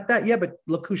and she's not that. Yeah, but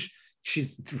look who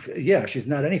she's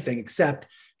not anything except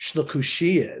look who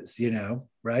she is, you know,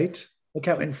 right? Look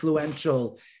how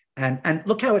influential and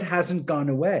look how it hasn't gone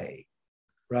away.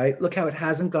 Right? Look how it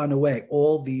hasn't gone away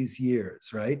all these years,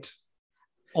 right?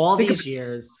 All these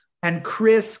years. And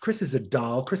Chris is a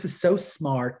doll. Chris is so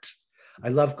smart. I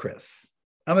love Chris.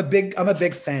 I'm a big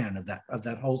fan of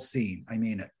that whole scene. I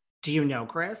mean it. Do you know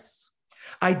Chris?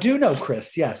 I do know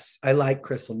Chris. Yes. I like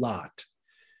Chris a lot.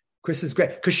 Chris is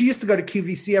great because she used to go to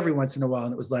QVC every once in a while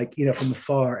and it was like, you know, from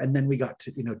afar. And then we got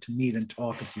to, you know, to meet and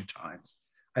talk a few times.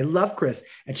 I love Chris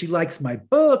and she likes my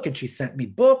book and she sent me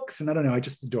books and I don't know, I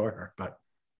just adore her, but.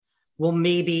 Well,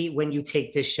 maybe when you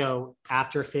take this show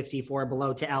after 54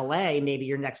 Below to LA, maybe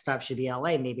your next stop should be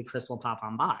LA. Maybe Chris will pop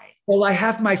on by. Well, I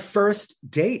have my first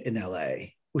date in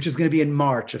LA, which is going to be in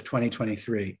March of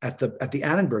 2023 at the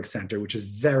Annenberg Center, which is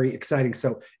very exciting.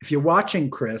 So if you're watching,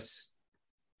 Chris,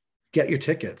 get your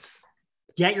tickets.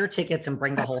 Get your tickets and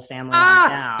bring the whole family on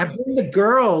down. And bring the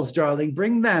girls, darling.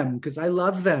 Bring them because I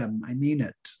love them. I mean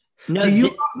it. No, do you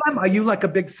love them? Are you like a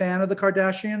big fan of the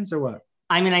Kardashians or what?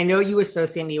 I mean, I know you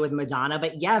associate me with Madonna,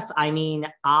 but yes, I mean,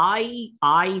 I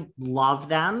love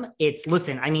them.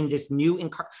 Listen, I mean, this new,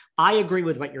 I agree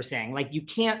with what you're saying. Like, you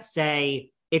can't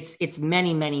say it's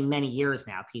many, many, many years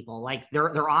now, people. Like,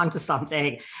 they're onto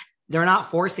something. They're not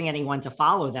forcing anyone to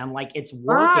follow them. Like, it's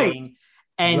working. Right.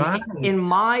 And in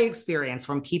my experience,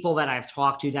 from people that I've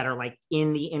talked to that are like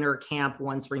in the inner camp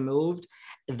once removed,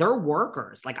 they're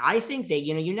workers. Like, I think they,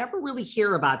 you know, you never really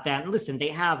hear about that. And listen, they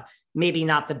have maybe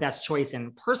not the best choice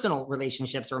in personal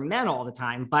relationships or men all the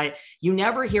time, but you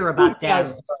never hear about them.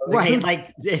 Right.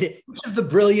 Like, which of the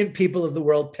brilliant people of the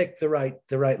world pick the right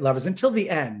lovers until the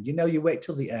end? You know, you wait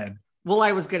till the end. Well,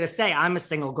 I was going to say, I'm a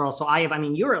single girl. So I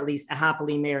mean, you're at least a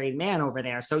happily married man over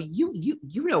there. So you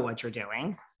know what you're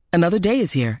doing. Another day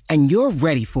is here and you're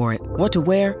ready for it. What to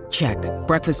wear? Check.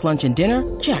 Breakfast, lunch, and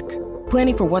dinner? Check.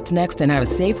 Planning for what's next and how to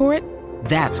save for it?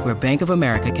 That's where Bank of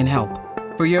America can help.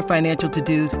 For your financial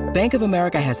to-dos, Bank of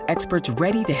America has experts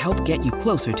ready to help get you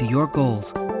closer to your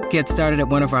goals. Get started at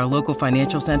one of our local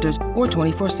financial centers or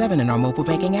 24/7 in our mobile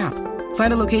banking app.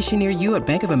 Find a location near you at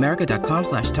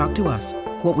bankofamerica.com/talktous.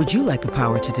 What would you like the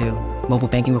power to do? Mobile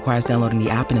banking requires downloading the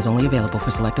app and is only available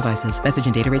for select devices. Message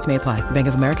and data rates may apply. Bank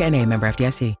of America NA, member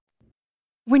FDIC.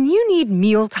 When you need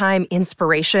mealtime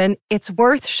inspiration, it's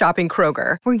worth shopping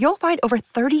Kroger, where you'll find over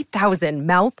 30,000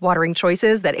 mouth-watering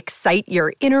choices that excite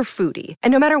your inner foodie.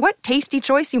 And no matter what tasty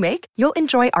choice you make, you'll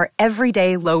enjoy our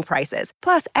everyday low prices,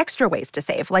 plus extra ways to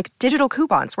save, like digital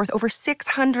coupons worth over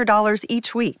 $600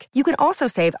 each week. You can also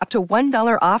save up to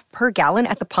 $1 off per gallon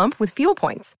at the pump with fuel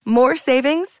points. More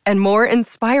savings and more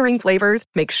inspiring flavors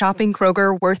make shopping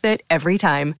Kroger worth it every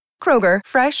time. Kroger,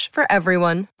 fresh for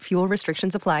everyone. Fuel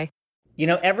restrictions apply. You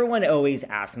know, everyone always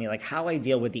asks me like how I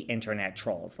deal with the internet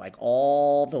trolls, like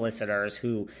all the listeners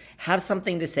who have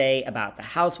something to say about the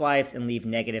housewives and leave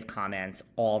negative comments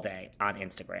all day on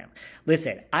Instagram.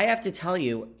 Listen, I have to tell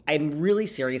you, I'm really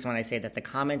serious when I say that the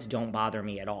comments don't bother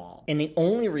me at all. And the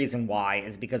only reason why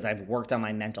is because I've worked on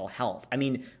my mental health. I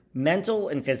mean, mental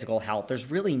and physical health,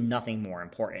 there's really nothing more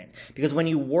important, because when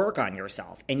you work on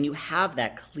yourself and you have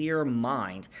that clear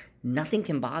mind, nothing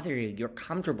can bother you. You're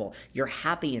comfortable. You're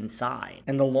happy inside.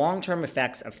 And the long-term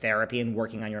effects of therapy and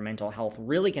working on your mental health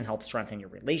really can help strengthen your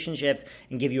relationships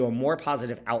and give you a more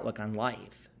positive outlook on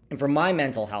life. And for my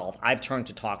mental health, I've turned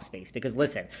to Talkspace because,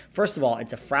 listen, first of all,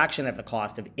 it's a fraction of the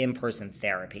cost of in-person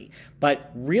therapy.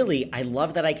 But really, I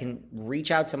love that I can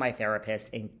reach out to my therapist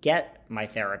and get my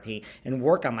therapy and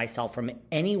work on myself from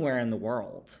anywhere in the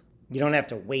world. You don't have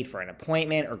to wait for an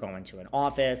appointment or go into an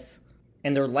office.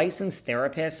 And their licensed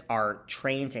therapists are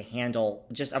trained to handle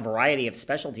just a variety of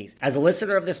specialties. As a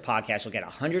listener of this podcast, you'll get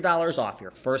 $100 off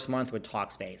your first month with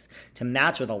Talkspace. To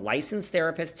match with a licensed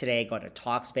therapist today, go to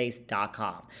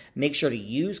Talkspace.com. Make sure to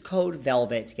use code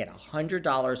VELVET to get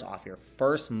 $100 off your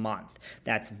first month.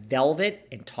 That's VELVET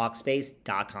and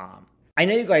Talkspace.com. I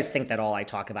know you guys think that all I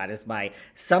talk about is my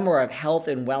summer of health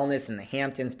and wellness in the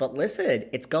Hamptons, but listen,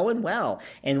 it's going well.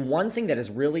 And one thing that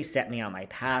has really set me on my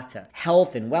path to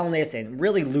health and wellness and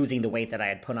really losing the weight that I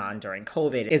had put on during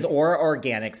COVID is Aura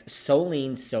Organics So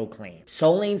Lean, So Clean.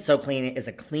 So Lean, So Clean is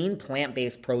a clean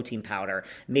plant-based protein powder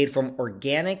made from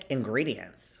organic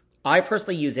ingredients. I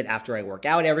personally use it after I work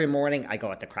out every morning. I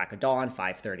go at the crack of dawn,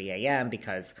 5:30 a.m.,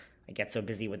 because I get so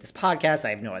busy with this podcast, I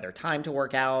have no other time to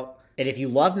work out. And if you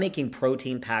love making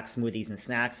protein-packed smoothies and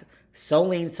snacks, So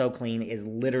Lean, So Clean is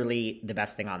literally the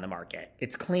best thing on the market.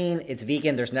 It's clean, it's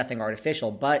vegan, there's nothing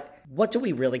artificial, but what do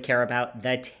we really care about?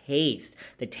 The taste.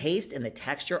 The taste and the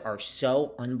texture are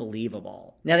so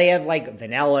unbelievable. Now they have like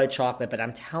vanilla, chocolate, but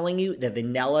I'm telling you, the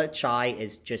vanilla chai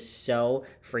is just so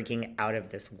freaking out of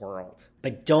this world.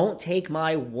 But don't take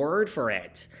my word for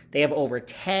it. They have over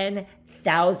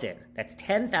 10,000, that's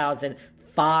 10,000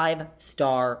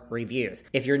 5-star reviews.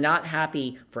 If you're not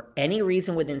happy for any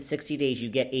reason within 60 days, you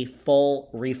get a full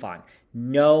refund.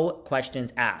 No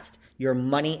questions asked. Your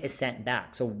money is sent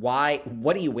back. So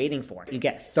what are you waiting for? You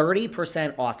get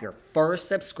 30% off your first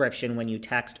subscription when you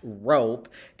text ROPE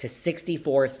to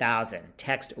 64,000.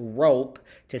 Text ROPE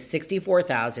to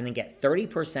 64,000 and get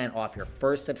 30% off your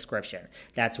first subscription.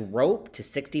 That's ROPE to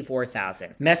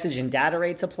 64,000. Message and data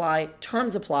rates apply.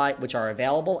 Terms apply, which are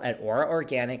available at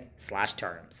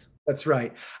auraorganic/terms. That's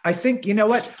right. I think, you know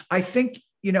what?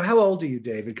 How old are you,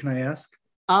 David? Can I ask?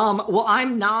 Well,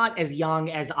 I'm not as young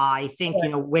as I think,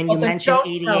 when you mentioned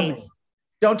 88.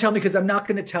 Don't tell me, because I'm not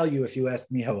going to tell you if you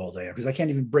ask me how old I am, because I can't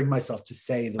even bring myself to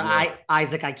say the word.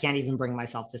 Isaac, I can't even bring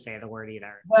myself to say the word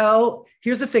either. Well,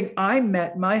 here's the thing. I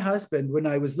met my husband when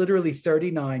I was literally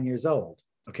 39 years old.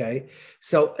 Okay.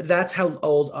 So that's how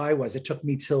old I was. It took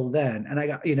me till then. And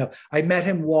I met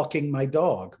him walking my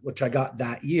dog, which I got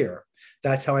that year.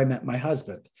 That's how I met my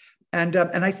husband. And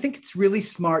I think it's really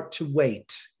smart to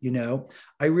wait,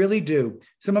 I really do.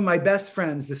 Some of my best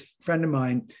friends, this friend of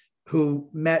mine who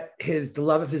met the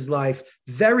love of his life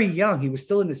very young, he was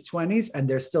still in his 20s and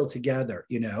they're still together,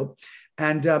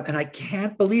 And I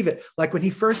can't believe it. Like when he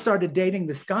first started dating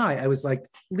this guy, I was like,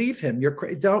 leave him. You're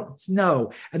crazy.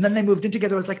 No. And then they moved in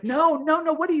together. I was like, no.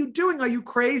 What are you doing? Are you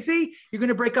crazy? You're going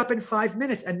to break up in 5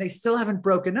 minutes. And they still haven't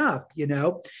broken up,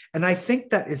 And I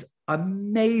think that is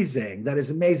amazing. That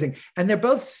is amazing. And they're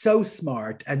both so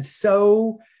smart and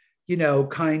so,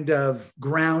 kind of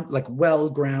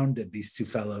well-grounded, these two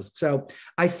fellows. So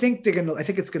I think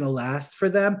it's going to last for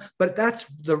them, but that's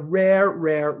the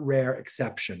rare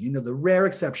exception, the rare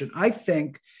exception. I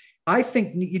think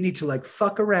you need to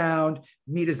fuck around,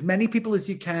 meet as many people as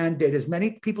you can, date as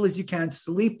many people as you can,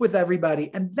 sleep with everybody.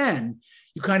 And then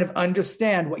you kind of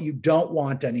understand what you don't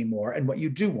want anymore and what you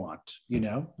do want,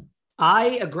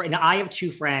 I agree. Now, I have two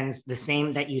friends, the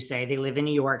same that you say. They live in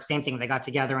New York. Same thing. They got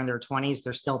together in their 20s.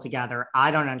 They're still together.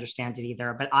 I don't understand it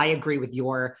either, but I agree with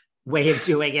your way of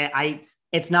doing it.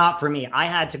 It's not for me. I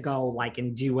had to go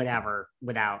and do whatever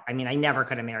without. I never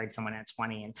could have married someone at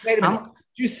 20. And wait a minute.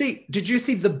 Did you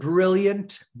see the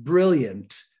brilliant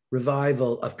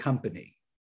revival of Company.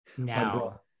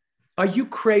 No. Are you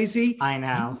crazy? I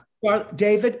know.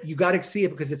 David, you got to see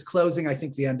it because it's closing, I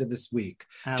think, the end of this week.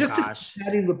 Just to see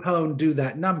Patti LuPone do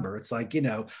that number. It's like, you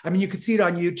know, I mean, you could see it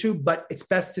on YouTube, but it's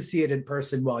best to see it in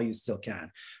person while you still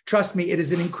can. Trust me, it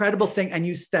is an incredible thing. And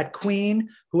that queen,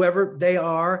 whoever they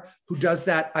are, who does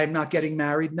that I'm not getting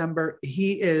married number,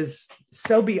 he is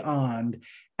so beyond.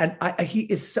 And he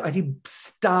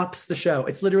stops the show.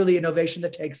 It's literally an ovation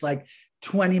that takes like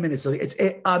 20 minutes. It's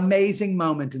an amazing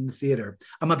moment in the theater.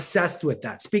 I'm obsessed with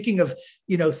that. Speaking of,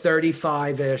 you know,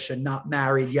 35-ish and not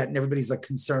married yet, and everybody's like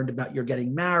concerned about you're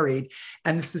getting married.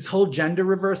 And it's this whole gender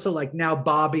reversal. Like now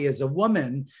Bobby is a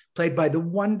woman played by the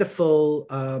wonderful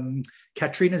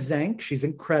Katrina Zenk. She's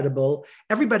incredible.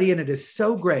 Everybody in it is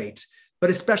so great. But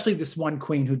especially this one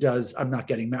queen who does I'm not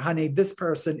getting married. Honey, this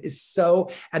person is so,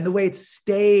 and the way it's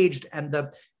staged and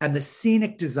the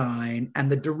scenic design and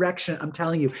the direction, I'm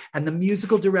telling you, and the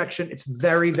musical direction, it's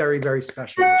very, very, very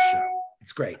special, this show.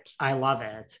 It's great. I love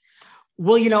it.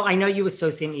 Well, you know, I know you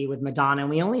associate me with Madonna,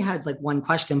 and we only had like one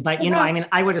question, but you know, I mean,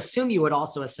 I would assume you would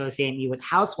also associate me with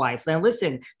Housewives. Now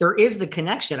listen, there is the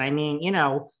connection. I mean, you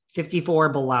know, 54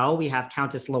 Below, we have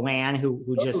Countess Luann, who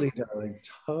totally, just,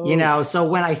 totally. You know, so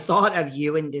when I thought of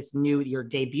you in your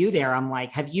debut there, I'm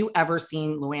like, have you ever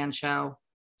seen Luann's show?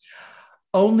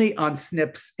 Only on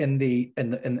snips in the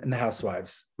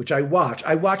Housewives, which I watch.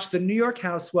 I watched the New York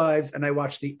Housewives and I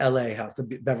watched the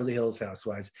the Beverly Hills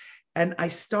Housewives. And I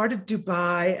started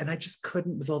Dubai and I just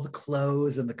couldn't with all the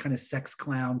clothes and the kind of sex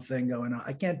clown thing going on.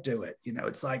 I can't do it. You know,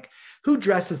 it's like, who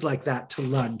dresses like that to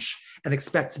lunch and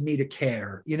expects me to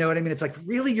care? You know what I mean? It's like,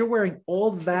 really, you're wearing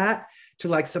all that to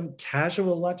like some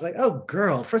casual lunch? Like, oh,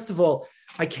 girl, first of all,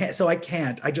 I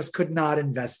can't. I just could not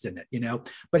invest in it, you know?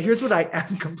 But here's what I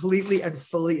am completely and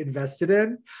fully invested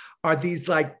in are these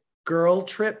like girl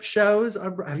trip shows.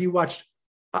 Have you watched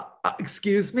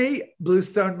excuse me,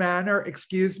 Bluestone Manor,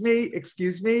 excuse me.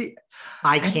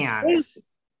 I can't.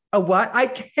 What? I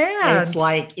can't. It's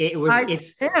like,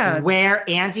 it's where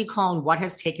Andy Cohen, what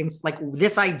has taken, like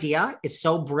this idea is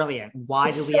so brilliant.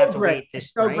 Why do we have to wait this?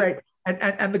 It's so great.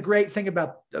 And the great thing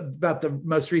about the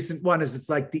most recent one is it's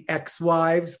like the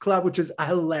Ex-Wives Club, which is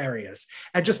hilarious.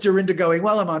 And just Dorinda going,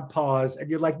 well, I'm on pause. And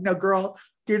you're like, no, girl,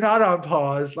 you're not on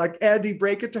pause. Like, Andy,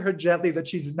 break it to her gently that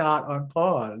she's not on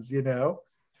pause, you know?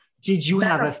 Did you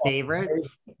have a favorite?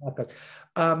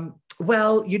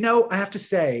 Well, you know, I have to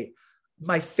say,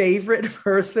 my favorite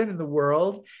person in the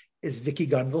world is Vicki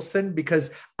Gunvalson,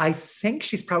 because I think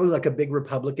she's probably like a big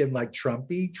Republican, like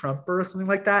Trumper or something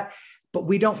like that. But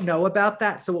we don't know about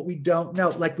that. So what we don't know,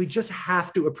 like, we just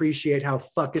have to appreciate how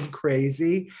fucking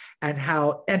crazy and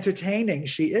how entertaining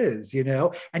she is, you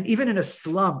know? And even in a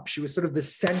slump, she was sort of the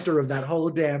center of that whole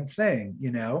damn thing, you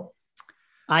know?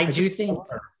 I do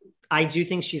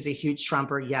think she's a huge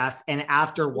Trumper, yes. And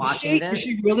after watching this... Is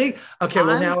she really? Okay,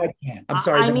 well, now I can't. I'm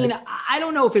sorry. I mean, I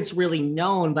don't know if it's really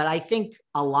known, but I think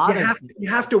a lot you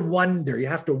have to wonder. You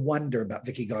have to wonder about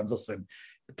Vicki Gunvalson,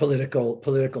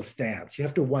 political stance. You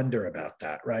have to wonder about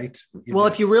that, right?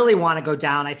 If you really want to go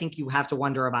down, I think you have to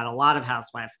wonder about a lot of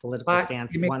housewives' political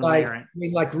stance. You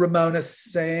mean like Ramona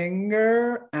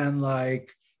Singer and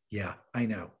like, yeah, I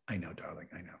know, darling,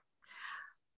 I know.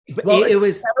 But well, it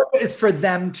was America is for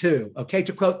them too. Okay,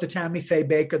 to quote the Tammy Faye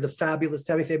Baker, the fabulous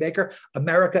Tammy Faye Baker,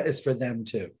 America is for them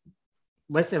too.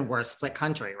 Listen, we're a split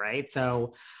country, right?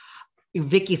 So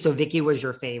Vicki was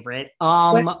your favorite.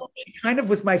 She kind of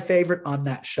was my favorite on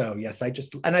that show. Yes,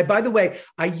 by the way,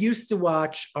 I used to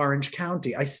watch Orange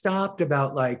County. I stopped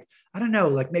about like, I don't know,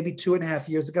 like maybe 2.5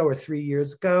 years ago or 3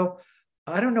 years ago.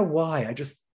 I don't know why. I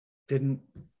just didn't.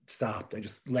 Stopped. I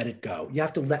just let it go. You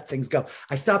have to let things go.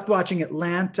 I stopped watching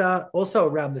Atlanta also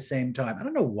around the same time. I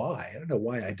don't know why.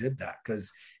 I did that,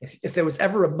 because if there was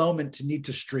ever a moment to need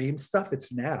to stream stuff,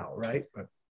 it's now, right? But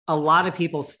a lot of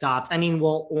people stopped. I mean,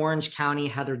 well, Orange County,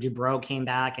 Heather Dubrow came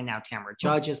back, and now Tamra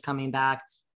Judge is coming back.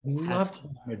 Love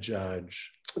Tamra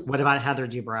Judge. What about Heather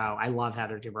Dubrow? I love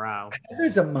Heather Dubrow.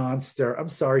 Heather's a monster. I'm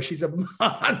sorry, she's a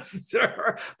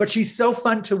monster, but she's so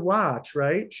fun to watch,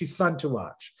 right? She's fun to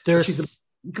watch.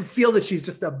 You can feel that she's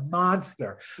just a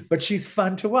monster, but she's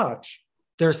fun to watch.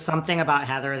 There's something about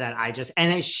Heather that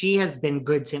and she has been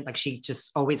good since, like, she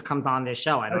just always comes on this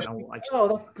show. I don't know. Like,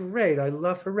 oh, that's great. I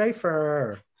love hooray for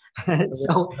her.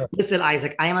 So listen,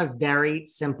 Isaac, I am a very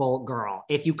simple girl.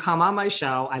 If you come on my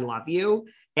show, I love you.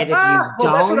 And if you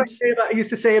don't, that's what I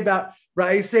used to say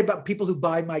about people who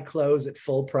buy my clothes at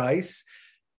full price,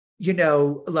 you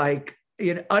know, like,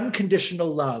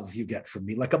 unconditional love you get from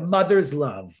me, like a mother's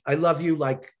love. I love you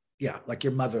like Yeah, like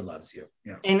your mother loves you.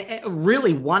 Yeah. And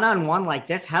really one-on-one like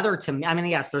this, Heather, to me, I mean,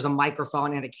 yes, there's a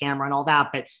microphone and a camera and all that,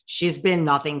 but she's been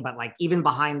nothing but like even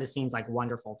behind the scenes, like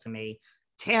wonderful to me.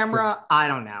 Tamra, I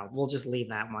don't know. We'll just leave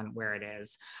that one where it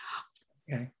is.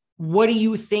 Okay. What do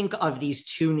you think of these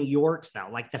two New Yorks though?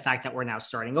 Like the fact that we're now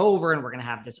starting over and we're going to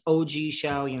have this OG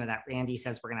show, you know, that Randy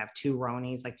says we're going to have two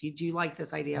Ronies. Like, do you like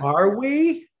this idea? Are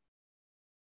we?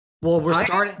 Well, we're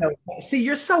starting. See,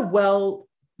 you're so well.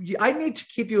 I need to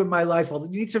keep you in my life. You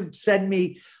need to send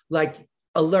me like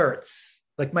alerts,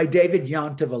 like my David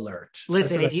Yontef alert.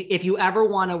 Listen, if you ever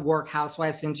want to work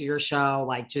housewives into your show,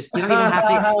 like just you don't even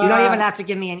have to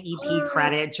give me an EP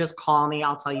credit. Just call me.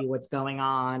 I'll tell you what's going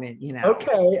on. And you know.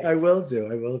 Okay, I will do.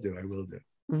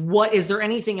 What is there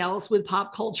anything else with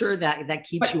pop culture that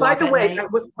keeps you up? By the way,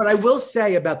 what I will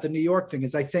say about the New York thing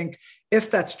is I think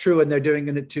if that's true and they're doing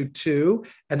it to two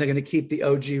and they're going to keep the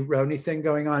OG Roni thing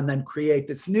going on and then create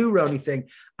this new Roni thing,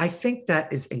 I think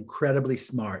that is incredibly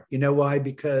smart. You know why?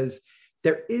 Because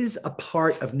there is a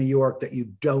part of New York that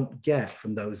you don't get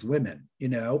from those women, you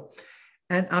know?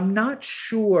 And I'm not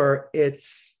sure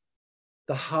it's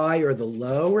the high or the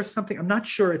low or something. I'm not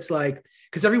sure it's like,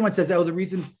 because everyone says, oh, the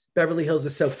reason Beverly Hills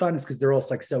is so fun is because they're all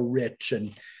like so rich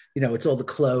and, you know, it's all the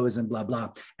clothes and blah, blah.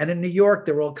 And in New York,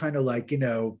 they're all kind of like, you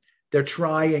know, they're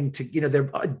trying to, you know,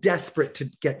 they're desperate to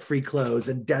get free clothes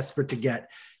and desperate to get,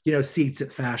 you know, seats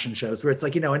at fashion shows where it's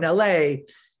like, you know, in LA,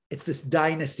 it's this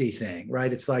dynasty thing,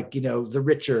 right? It's like, you know, the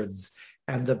Richards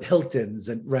and the Hiltons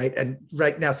and right now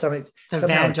the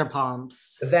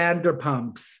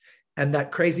Vanderpumps and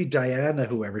that crazy Diana,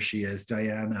 whoever she is,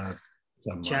 Diana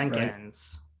someone,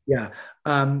 Jenkins. Right?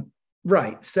 Yeah.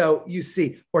 Right. So you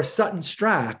see, or Sutton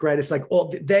Strack, right? It's like,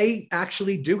 they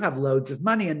actually do have loads of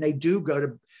money and they do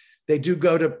go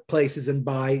to places and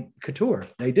buy couture.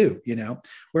 They do, you know,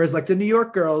 whereas like the New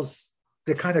York girls,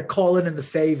 they're kind of calling in the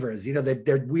favors, you know,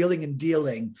 they're wheeling and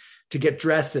dealing to get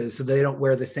dresses so they don't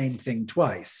wear the same thing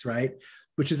twice. Right.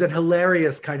 Which is a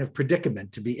hilarious kind of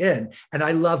predicament to be in. And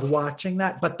I love watching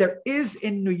that. But there is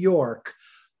in New York,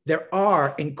 there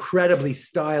are incredibly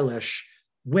stylish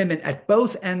women at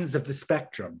both ends of the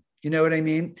spectrum. You know what I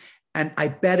mean? And I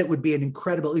bet it would be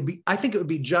I think it would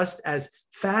be just as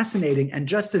fascinating and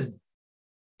just as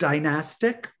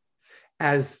dynastic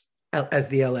as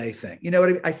the LA thing. You know what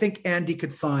I mean? I think Andy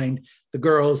could find the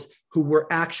girls who were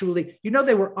actually, you know,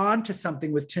 they were on to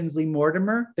something with Tinsley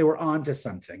Mortimer. They were on to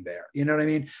something there. You know what I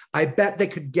mean? I bet they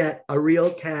could get a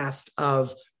real cast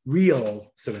of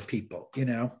real sort of people, you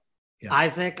know? Yeah.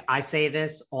 Isaac, I say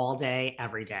this all day,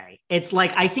 every day. It's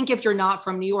like, I think if you're not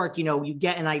from New York, you know, you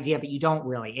get an idea, but you don't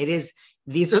really.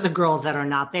 These are the girls that are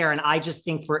not there. And I just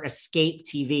think for escape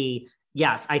TV,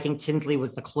 yes, I think Tinsley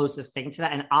was the closest thing to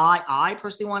that. And I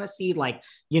personally want to see like,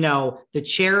 you know, the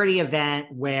charity event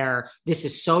where this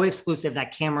is so exclusive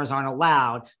that cameras aren't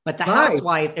allowed, but the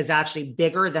housewife is actually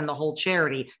bigger than the whole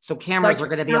charity. So cameras are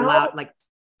going to be allowed, like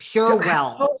pure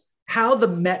wealth. How the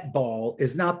Met Ball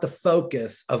is not the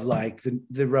focus of like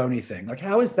the Roni thing. Like,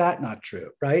 how is that not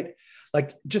true? Right.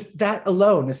 Like just that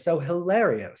alone is so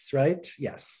hilarious. Right.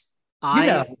 Yes.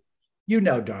 You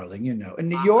know, darling, you know, in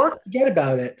New York, forget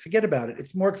about it.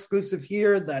 It's more exclusive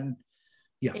here than,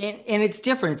 yeah. And it's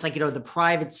different. It's like, you know, the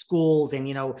private schools and,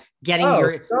 you know,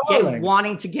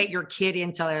 wanting to get your kid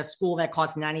into a school that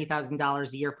costs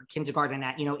 $90,000 a year for kindergarten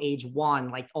at, you know, age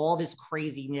 1, like all this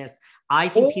craziness. I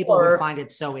think people would find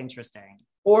it so interesting.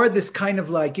 Or this kind of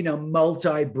like, you know,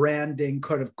 multi-branding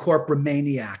kind of corporate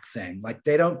maniac thing. Like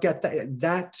they don't get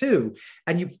that too.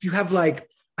 And you have like,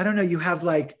 I don't know, you have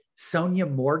like Sonia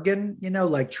Morgan, you know,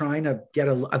 like trying to get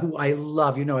who I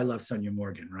love, you know, I love Sonia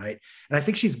Morgan, right? And I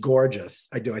think she's gorgeous.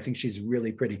 I do. I think she's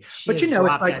really pretty. But you know,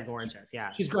 it's like gorgeous.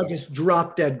 Yeah, she's gorgeous,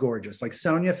 drop dead gorgeous. Like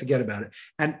Sonia, forget about it.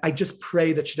 And I just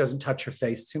pray that she doesn't touch her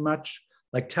face too much.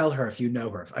 Like tell her if you know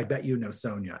her. I bet you know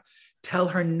Sonia. Tell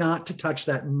her not to touch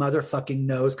that motherfucking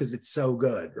nose because it's so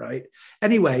good, right?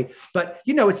 Anyway, but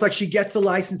you know, it's like she gets a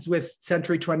license with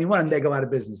Century 21, they go out of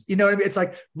business. You know what I mean? It's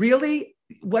like, really?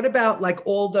 What about like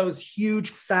all those huge,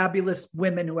 fabulous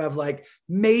women who have like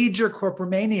major corporate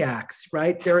maniacs,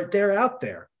 right? They're out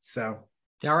there. So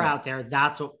they're out there.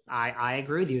 That's what I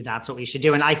agree with you. That's what we should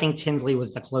do. And I think Tinsley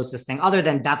was the closest thing other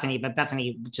than Bethany, but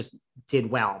Bethany just did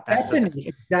well. Bethany,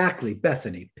 exactly.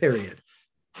 Bethany, period.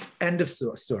 End of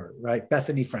story, right?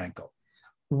 Bethany Frankel.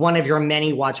 One of your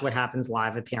many Watch What Happens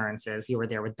Live appearances. You were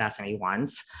there with Bethany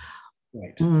once.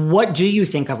 Right. What do you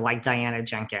think of like Diana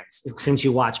Jenkins since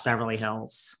you watch Beverly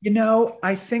Hills? You know,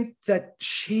 I think that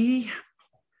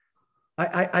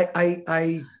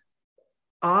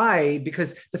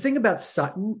because the thing about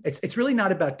Sutton, it's really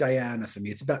not about Diana for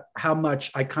me. It's about how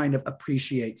much I kind of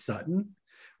appreciate Sutton,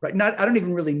 right? Not, I don't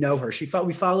even really know her.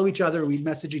 We follow each other, we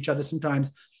message each other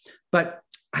sometimes, but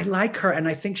I like her. And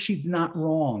I think she's not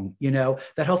wrong. You know,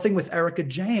 that whole thing with Erika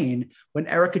Jayne, when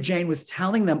Erika Jayne was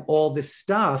telling them all this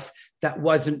stuff that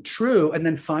wasn't true. And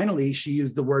then finally she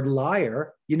used the word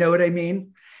liar. You know what I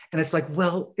mean? And it's like,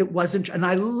 well, it wasn't. And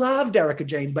I loved Erika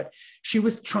Jayne, but she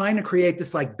was trying to create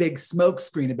this like big smoke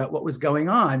screen about what was going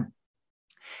on.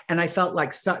 And I felt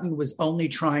like Sutton was only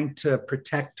trying to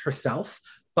protect herself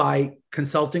by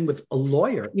consulting with a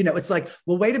lawyer. You know, it's like,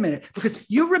 well, wait a minute, because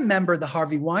you remember the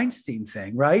Harvey Weinstein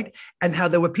thing, right? And how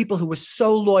there were people who were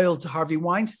so loyal to Harvey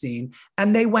Weinstein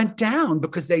and they went down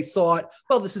because they thought,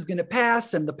 well, this is going to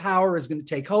pass and the power is going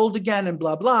to take hold again and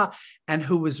blah, blah. And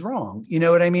who was wrong? You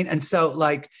know what I mean? And so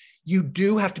like, you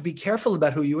do have to be careful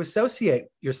about who you associate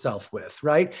yourself with,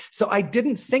 right? So I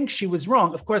didn't think she was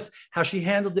wrong. Of course, how she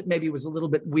handled it maybe was a little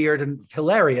bit weird and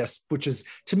hilarious, which is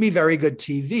to me very good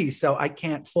TV. So I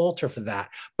can't fault her for that.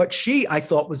 But she, I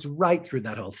thought, was right through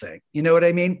that whole thing. You know what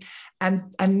I mean?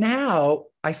 And now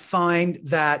I found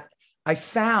that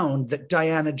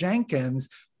Diana Jenkins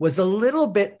was a little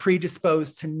bit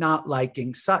predisposed to not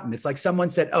liking Sutton. It's like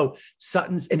someone said, oh,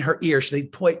 Sutton's in her ear. Should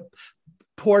they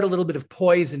poured a little bit of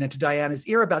poison into Diana's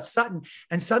ear about Sutton.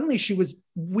 And suddenly she was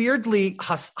weirdly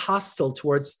hostile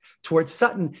towards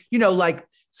Sutton, you know, like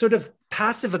sort of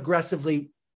passive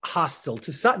aggressively hostile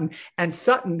to Sutton. And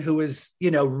Sutton, who is, you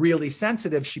know, really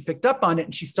sensitive, she picked up on it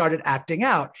and she started acting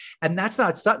out. And that's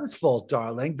not Sutton's fault,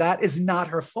 darling. That is not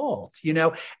her fault, you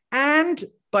know? And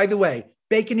by the way,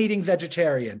 bacon-eating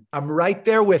vegetarian. I'm right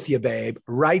there with you, babe,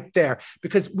 right there.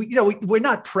 Because we're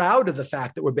not proud of the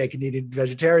fact that we're bacon-eating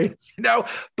vegetarians, you know,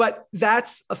 but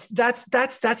that's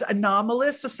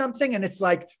anomalous or something. And it's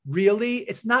like, really,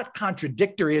 it's not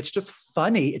contradictory. It's just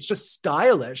funny. It's just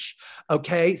stylish.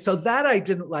 Okay. So that I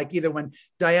didn't like either, when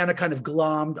Diana kind of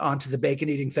glommed onto the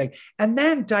bacon-eating thing. And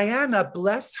then Diana,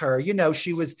 bless her, you know,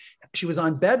 she was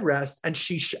on bed rest and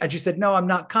she said, no, I'm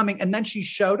not coming. And then she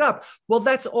showed up. Well,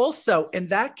 that's also in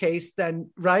that case,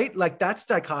 then, right? Like that's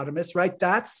dichotomous, right?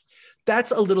 That's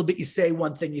a little bit, you say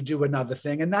one thing, you do another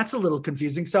thing. And that's a little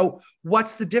confusing. So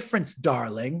what's the difference,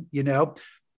 darling? You know,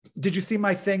 did you see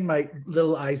my thing? My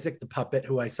little Isaac, the puppet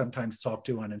who I sometimes talk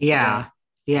to on Instagram.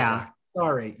 Yeah.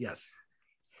 Sorry. Yes.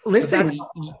 Listen,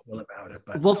 about it,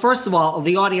 but. Well, first of all,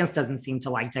 the audience doesn't seem to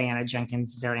like Diana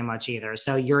Jenkins very much either.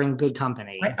 So you're in good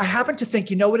company. I happen to think,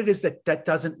 you know what it is that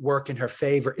doesn't work in her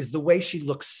favor is the way she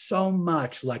looks so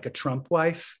much like a Trump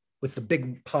wife with the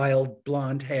big piled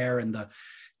blonde hair and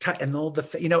all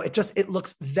the, you know, it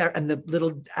looks there, and the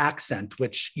little accent,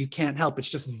 which you can't help. It's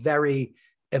just very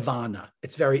Ivana.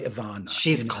 It's very Ivana.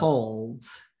 She's cold.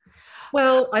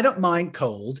 Well, I don't mind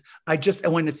cold.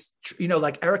 And when it's, you know,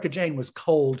 like Erika Jayne was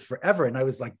cold forever. And I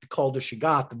was like, the colder she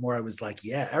got, the more I was like,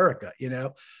 yeah, Erika, you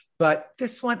know, but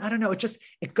this one, I don't know.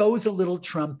 It goes a little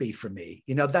Trumpy for me,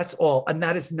 you know, that's all. And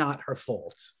that is not her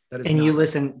fault.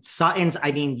 Listen, Sutton's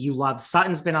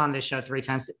been on this show 3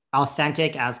 times,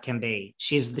 authentic as can be.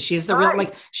 She's the real,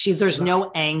 like there's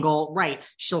no angle, right?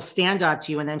 She'll stand up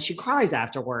to you and then she cries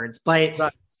afterwards,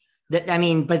 but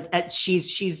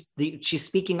she's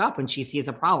speaking up when she sees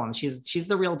a problem. She's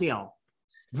the real deal.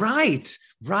 Right.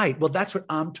 Well, that's what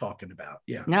I'm talking about.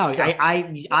 Yeah. No, so, I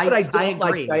agree. Like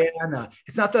Diana.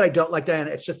 It's not that I don't like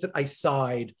Diana. It's just that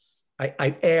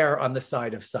I err on the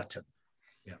side of Sutton.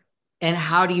 Yeah. And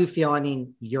how do you feel? I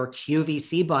mean, your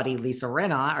QVC buddy, Lisa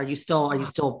Rinna, are you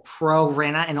still pro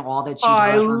Rinna and all that she does?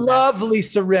 I love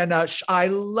Lisa Rinna. I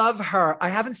love her. I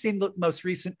haven't seen the most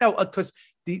recent, because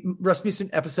the Rasmussen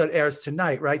episode airs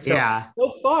tonight, right? So,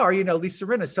 So far, you know, Lisa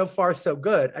Rinna, so far, so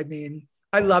good. I mean,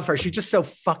 I love her. She's just so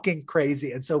fucking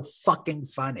crazy and so fucking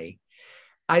funny.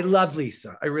 I love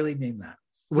Lisa. I really mean that.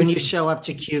 When you show up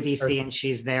to QVC and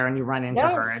she's there and you run into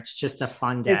her, it's just a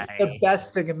fun day. It's the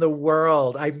best thing in the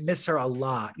world. I miss her a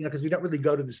lot, you know, because we don't really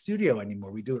go to the studio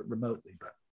anymore. We do it remotely,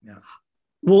 but yeah.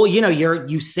 Well, you know,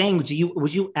 you sing. Would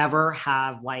you ever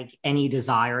have like any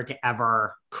desire to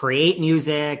ever create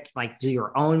music, like do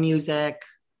your own music?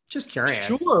 Just curious.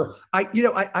 Sure. I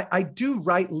do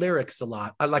write lyrics a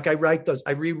lot. I write those.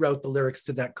 I rewrote the lyrics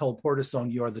to that Cole Porter song,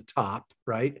 "You're the Top,"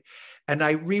 right? And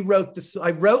I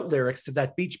wrote lyrics to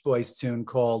that Beach Boys tune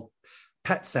called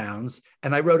Pet Sounds.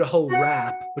 And I wrote a whole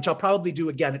rap, which I'll probably do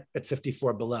again at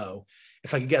 54 Below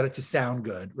if I could get it to sound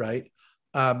good, right?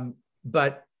 And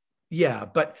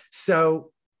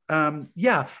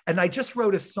I just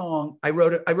wrote a song. I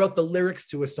wrote the lyrics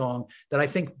to a song that I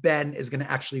think Ben is going to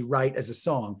actually write as a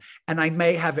song. And I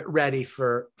may have it ready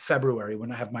for February when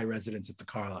I have my residence at the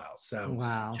Carlisle.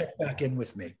 So check back in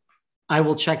with me. I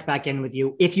will check back in with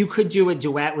you. If you could do a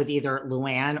duet with either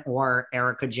Luann or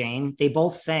Erika Jayne, they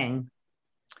both sing.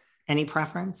 Any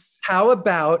preference? How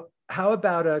about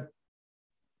a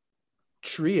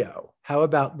trio?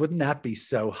 Wouldn't that be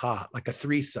so hot? Like a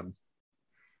threesome.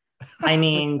 I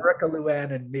mean, Erica,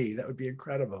 Luann, and me. That would be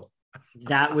incredible.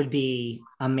 That would be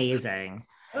amazing.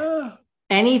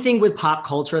 Anything with pop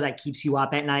culture that keeps you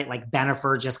up at night, like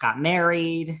Bennifer just got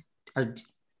married, or do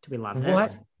we love this?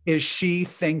 What is she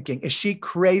thinking? Is she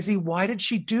crazy? Why did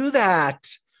she do that?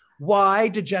 Why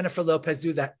did Jennifer Lopez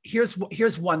do that? Here's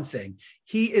one thing.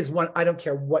 He is one, I don't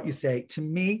care what you say. To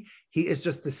me, he is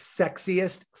just the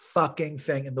sexiest fucking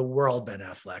thing in the world, Ben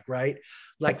Affleck, right?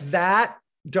 Like that,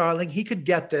 darling, he could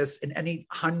get this in any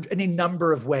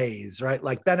number of ways, right?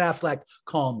 Like Ben Affleck,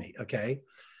 call me, okay?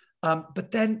 But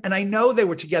then, and I know they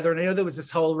were together, and I know there was this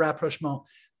whole rapprochement,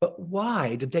 but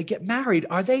why did they get married?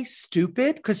 Are they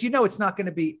stupid? Because they're not going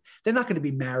to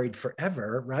be married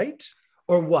forever, right?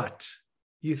 Or what?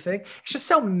 You think? It's just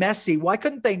so messy. Why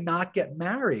couldn't they not get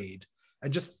married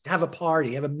and just have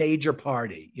a major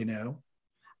party,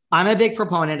 I'm a big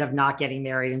proponent of not getting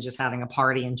married and just having a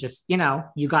party and just,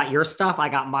 you got your stuff, I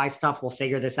got my stuff. We'll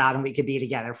figure this out and we could be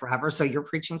together forever. So you're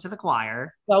preaching to the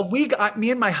choir. Well,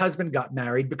 me and my husband got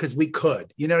married because we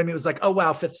could, you know what I mean? It was like, oh,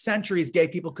 wow, 5th centuries, gay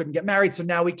people couldn't get married. So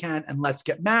now we can, and let's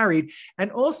get married.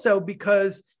 And also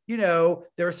because, there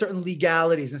are certain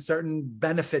legalities and certain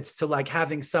benefits to like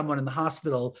having someone in the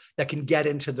hospital that can get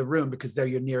into the room because they're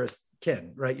your nearest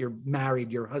kin, right? You're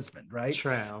married, your husband, right?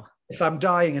 True. If I'm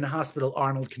dying in a hospital,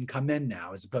 Arnold can come in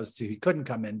now, as opposed to he couldn't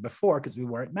come in before because we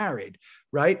weren't married,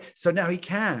 right? So now he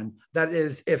can. That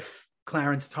is, if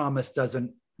Clarence Thomas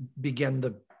doesn't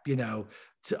begin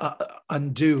to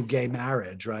undo gay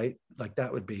marriage, right? Like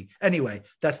that would be, anyway,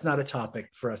 that's not a topic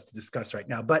for us to discuss right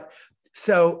now. But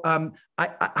so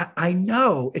I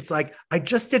know it's like, I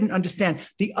just didn't understand.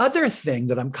 The other thing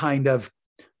that I'm kind of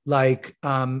like,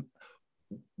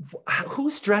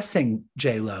 who's dressing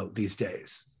J-Lo these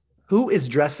days? Who is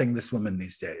dressing this woman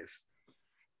these days?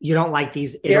 You don't like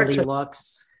these Italy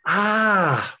looks?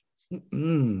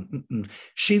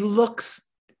 She looks,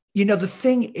 the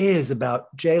thing is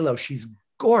about J-Lo, she's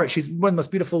gorgeous. She's one of the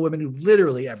most beautiful women who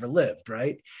literally ever lived,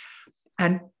 right?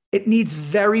 And it needs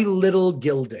very little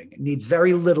gilding. It needs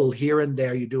very little here and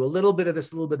there. You do a little bit of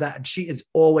this, a little bit of that, and she is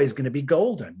always going to be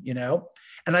golden,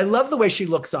 And I love the way she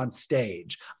looks on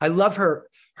stage. I love her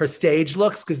stage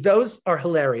looks because those are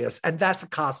hilarious. And that's a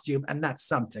costume and that's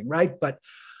something, right? But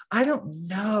I don't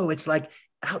know. It's like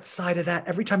outside of that,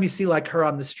 every time you see like her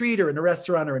on the street or in a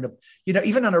restaurant or in a,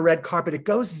 even on a red carpet, it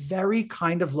goes very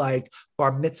kind of like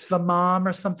bar mitzvah mom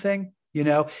or something.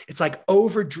 It's like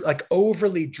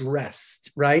overly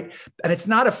dressed, right? And it's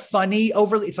not a funny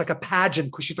overly, it's like a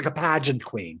pageant. She's like a pageant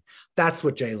queen. That's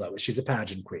what J-Lo is. She's a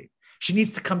pageant queen. She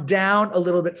needs to come down a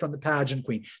little bit from the pageant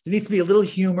queen. There needs to be a little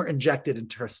humor injected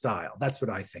into her style. That's what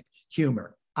I think.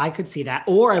 Humor. I could see that.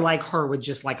 Or I like her with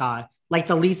just like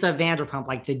the Lisa Vanderpump,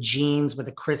 like the jeans with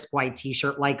a crisp white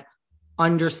t-shirt, like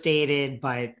understated,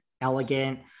 but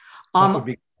elegant.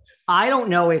 I don't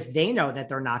know if they know that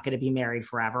they're not going to be married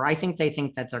forever. I think they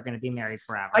think that they're going to be married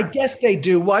forever. I guess they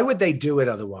do. Why would they do it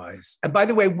otherwise? And by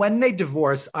the way, when they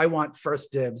divorce, I want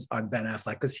first dibs on Ben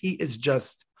Affleck because he is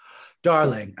just,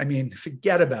 darling. I mean,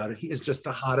 forget about it. He is just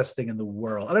the hottest thing in the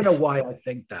world. I don't know why I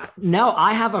think that. No,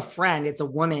 I have a friend. It's a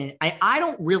woman. I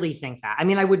don't really think that. I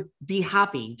mean, I would be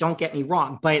happy. Don't get me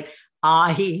wrong. But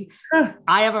I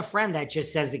have a friend that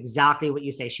just says exactly what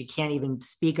you say. She can't even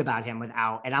speak about him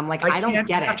without. And I'm like, I don't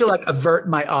get it. I have to like avert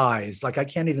my eyes. Like I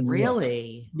can't even.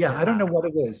 Really? Yeah. I don't know what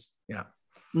it is. Yeah.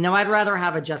 No, I'd rather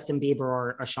have a Justin Bieber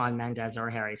or a Shawn Mendes or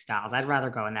a Harry Styles. I'd rather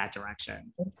go in that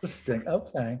direction. Interesting.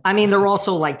 Okay. I mean, they're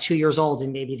also like 2 years old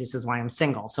and maybe this is why I'm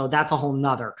single. So that's a whole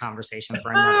nother conversation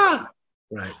for another.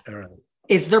 Right. All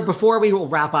right. Before we will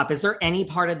wrap up, is there any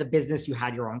part of the business, you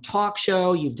had your own talk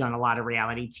show, you've done a lot of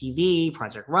reality TV,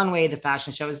 Project Runway, the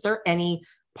fashion show. Is there any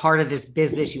part of this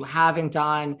business you haven't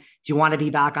done? Do you want to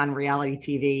be back on reality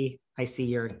TV? I see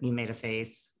you made a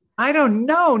face. I don't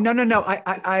know. No.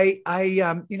 I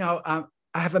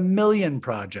have a million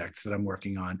projects that I'm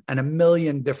working on and a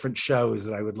million different shows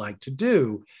that I would like to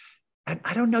do. And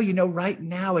I don't know, right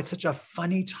now it's such a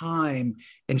funny time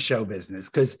in show business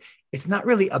because it's not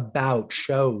really about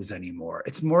shows anymore.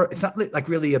 It's not like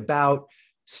really about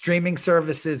streaming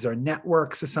services or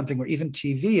networks or something, or even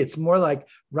TV. It's more like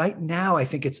right now, I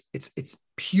think it's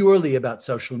purely about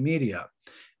social media.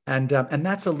 And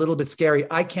that's a little bit scary.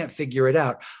 I can't figure it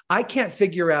out. I can't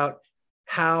figure out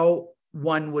how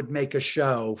one would make a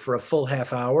show for a full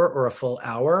half hour or a full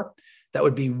hour. That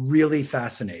would be really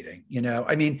fascinating.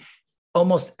 I mean,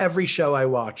 almost every show I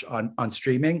watch on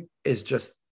streaming is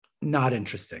just not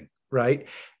interesting, right?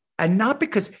 And not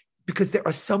because because there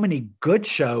are so many good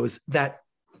shows that,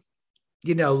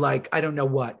 you know, like, I don't know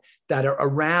what, that are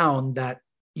around that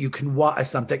you can watch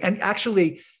something. And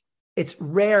actually, it's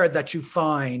rare that you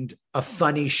find a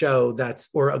funny show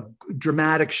or a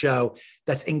dramatic show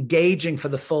that's engaging for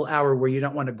the full hour where you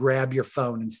don't want to grab your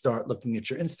phone and start looking at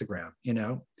your Instagram, you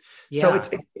know? Yeah.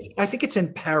 So I think it's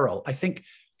in peril. I think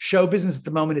show business at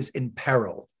the moment is in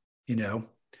peril, you know?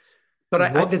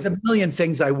 But there's a million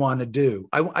things I want to do.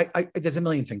 There's a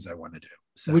million things I want to do.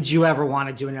 So. Would you ever want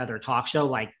to do another talk show?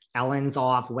 Like Ellen's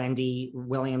off, Wendy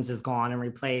Williams is gone and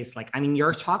replaced. Like, I mean,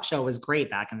 your talk show was great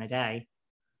back in the day.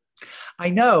 I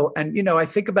know. And, you know, I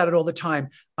think about it all the time.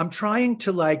 I'm trying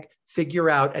to like figure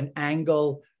out an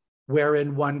angle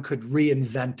wherein one could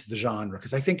reinvent the genre.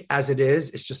 Because I think as it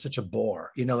is, it's just such a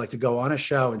bore, you know, like to go on a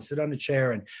show and sit on a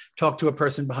chair and talk to a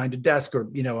person behind a desk or,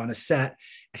 you know, on a set.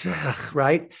 It's,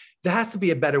 right? There has to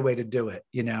be a better way to do it,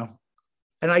 you know?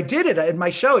 And I did it in my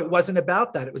show. It wasn't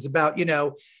about that. It was about, you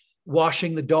know,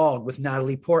 washing the dog with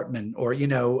Natalie Portman or, you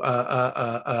know,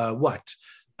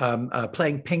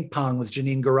 playing ping pong with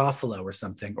Janine Garofalo or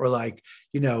something, or like,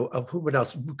 you know, what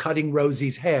else? Cutting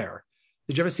Rosie's hair.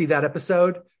 Did you ever see that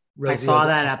episode? I saw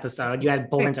that episode. You had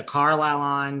Belinda Carlisle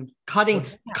on. Cutting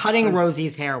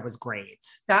Rosie's hair was great.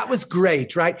 That was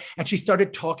great, right? And she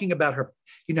started talking about her,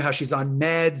 you know, how she's on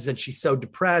meds and she's so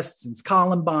depressed since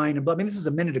Columbine and blah. I mean, this is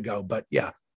a minute ago, but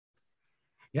yeah.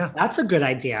 Yeah. That's a good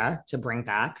idea to bring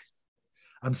back.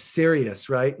 I'm serious,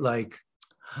 right? Like,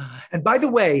 and by the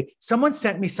way, someone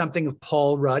sent me something of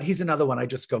Paul Rudd. He's another one. I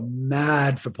just go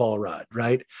mad for Paul Rudd,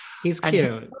 right? He's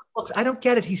cute. I don't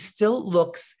get it. He still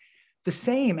looks the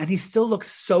same and he still looks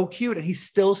so cute and he's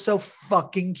still so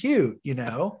fucking cute, you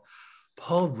know?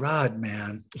 Paul Rudd,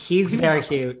 man. He's very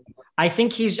cute. I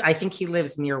think he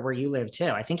lives near where you live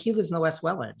too. I think he lives in the West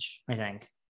Village, I think.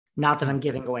 Not that I'm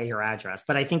giving away your address,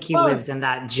 but I think he lives in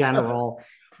that general.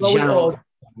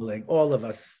 All of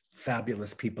us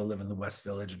fabulous people live in the West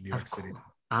Village in New York City.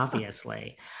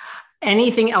 Obviously.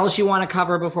 Anything else you want to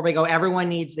cover before we go? Everyone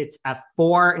needs, it's a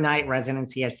 4-night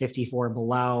residency at 54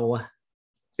 Below.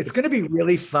 It's going to be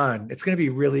really fun. It's going to be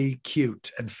really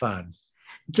cute and fun.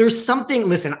 There's something,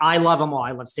 listen, I love them all.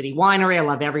 I love City Winery. I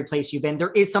love every place you've been.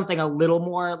 There is something a little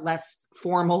more less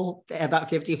formal about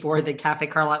 54 than Cafe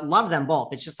Carlyle. Love them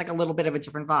both. It's just like a little bit of a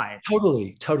different vibe.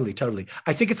 Totally.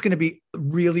 I think it's going to be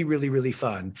really, really, really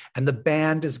fun. And the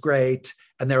band is great.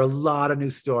 And there are a lot of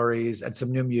new stories and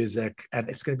some new music. And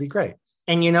it's going to be great.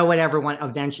 And you know what everyone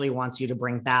eventually wants you to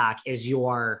bring back is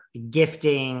your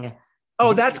gifting.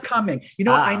 Oh, that's coming. You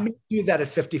know what? I may do that at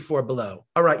 54 Below.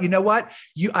 All right. You know what?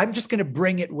 I'm just going to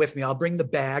bring it with me. I'll bring the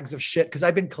bags of shit because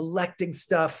I've been collecting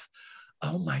stuff.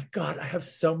 Oh my God. I have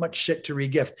so much shit to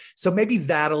regift. So maybe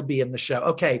that'll be in the show.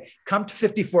 Okay. Come to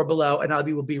 54 Below and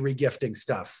we'll be regifting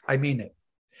stuff. I mean it.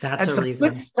 That's and a some reason.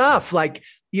 Good stuff. Like,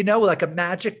 you know, like a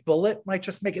magic bullet might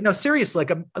just make it. No, seriously,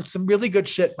 like some really good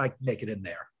shit might make it in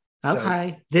there.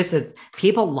 Okay. So,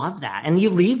 people love that. And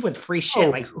you leave with free shit.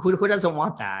 Like who doesn't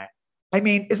want that? I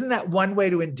mean, isn't that one way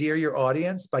to endear your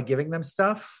audience by giving them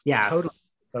stuff? Yes.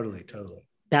 Totally.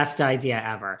 Best idea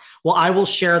ever. Well, I will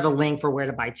share the link for where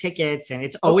to buy tickets. And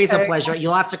it's always a pleasure.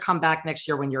 You'll have to come back next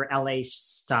year when your LA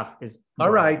stuff is.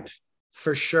 All right.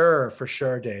 For sure,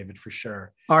 David, for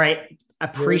sure. All right.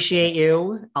 Appreciate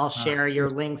you. I'll share your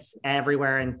links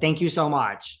everywhere. And thank you so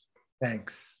much.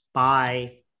 Thanks.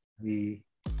 Bye.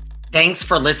 Thanks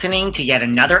for listening to yet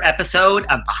another episode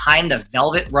of Behind the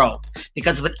Velvet Rope.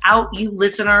 Because without you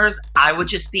listeners, I would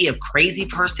just be a crazy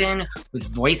person with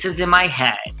voices in my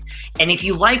head. And if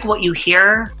you like what you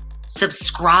hear,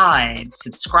 subscribe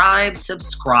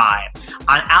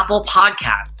on Apple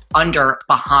Podcasts under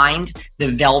Behind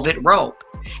the Velvet Rope.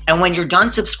 And when you're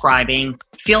done subscribing,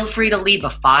 feel free to leave a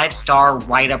 5-star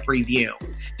write-up review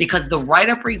because the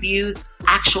write-up reviews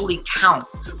actually count.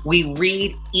 We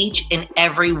read each and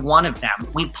every one of them.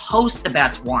 We post the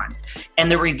best ones,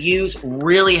 and the reviews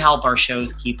really help our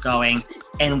shows keep going.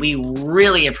 And we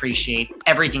really appreciate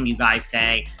everything you guys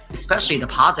say, especially the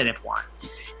positive ones.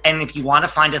 And if you want to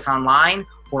find us online,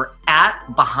 we're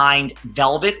at Behind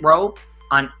Velvet Rope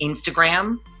on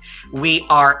Instagram. We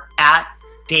are at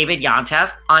David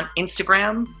Yontef on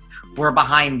Instagram. We're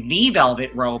Behind the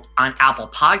Velvet Rope on Apple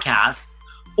Podcasts.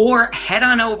 Or head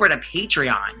on over to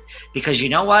Patreon because you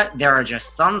know what? There are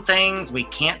just some things we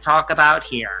can't talk about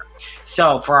here.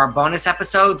 So for our bonus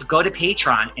episodes, go to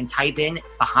Patreon and type in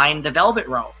Behind the Velvet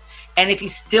Rope. And if you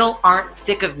still aren't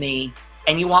sick of me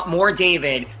and you want more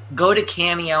David, go to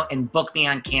Cameo and book me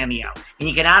on Cameo. And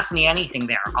you can ask me anything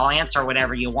there. I'll answer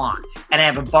whatever you want. And I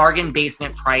have a bargain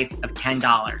basement price of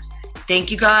 $10. Thank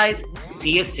you guys.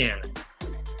 See you soon.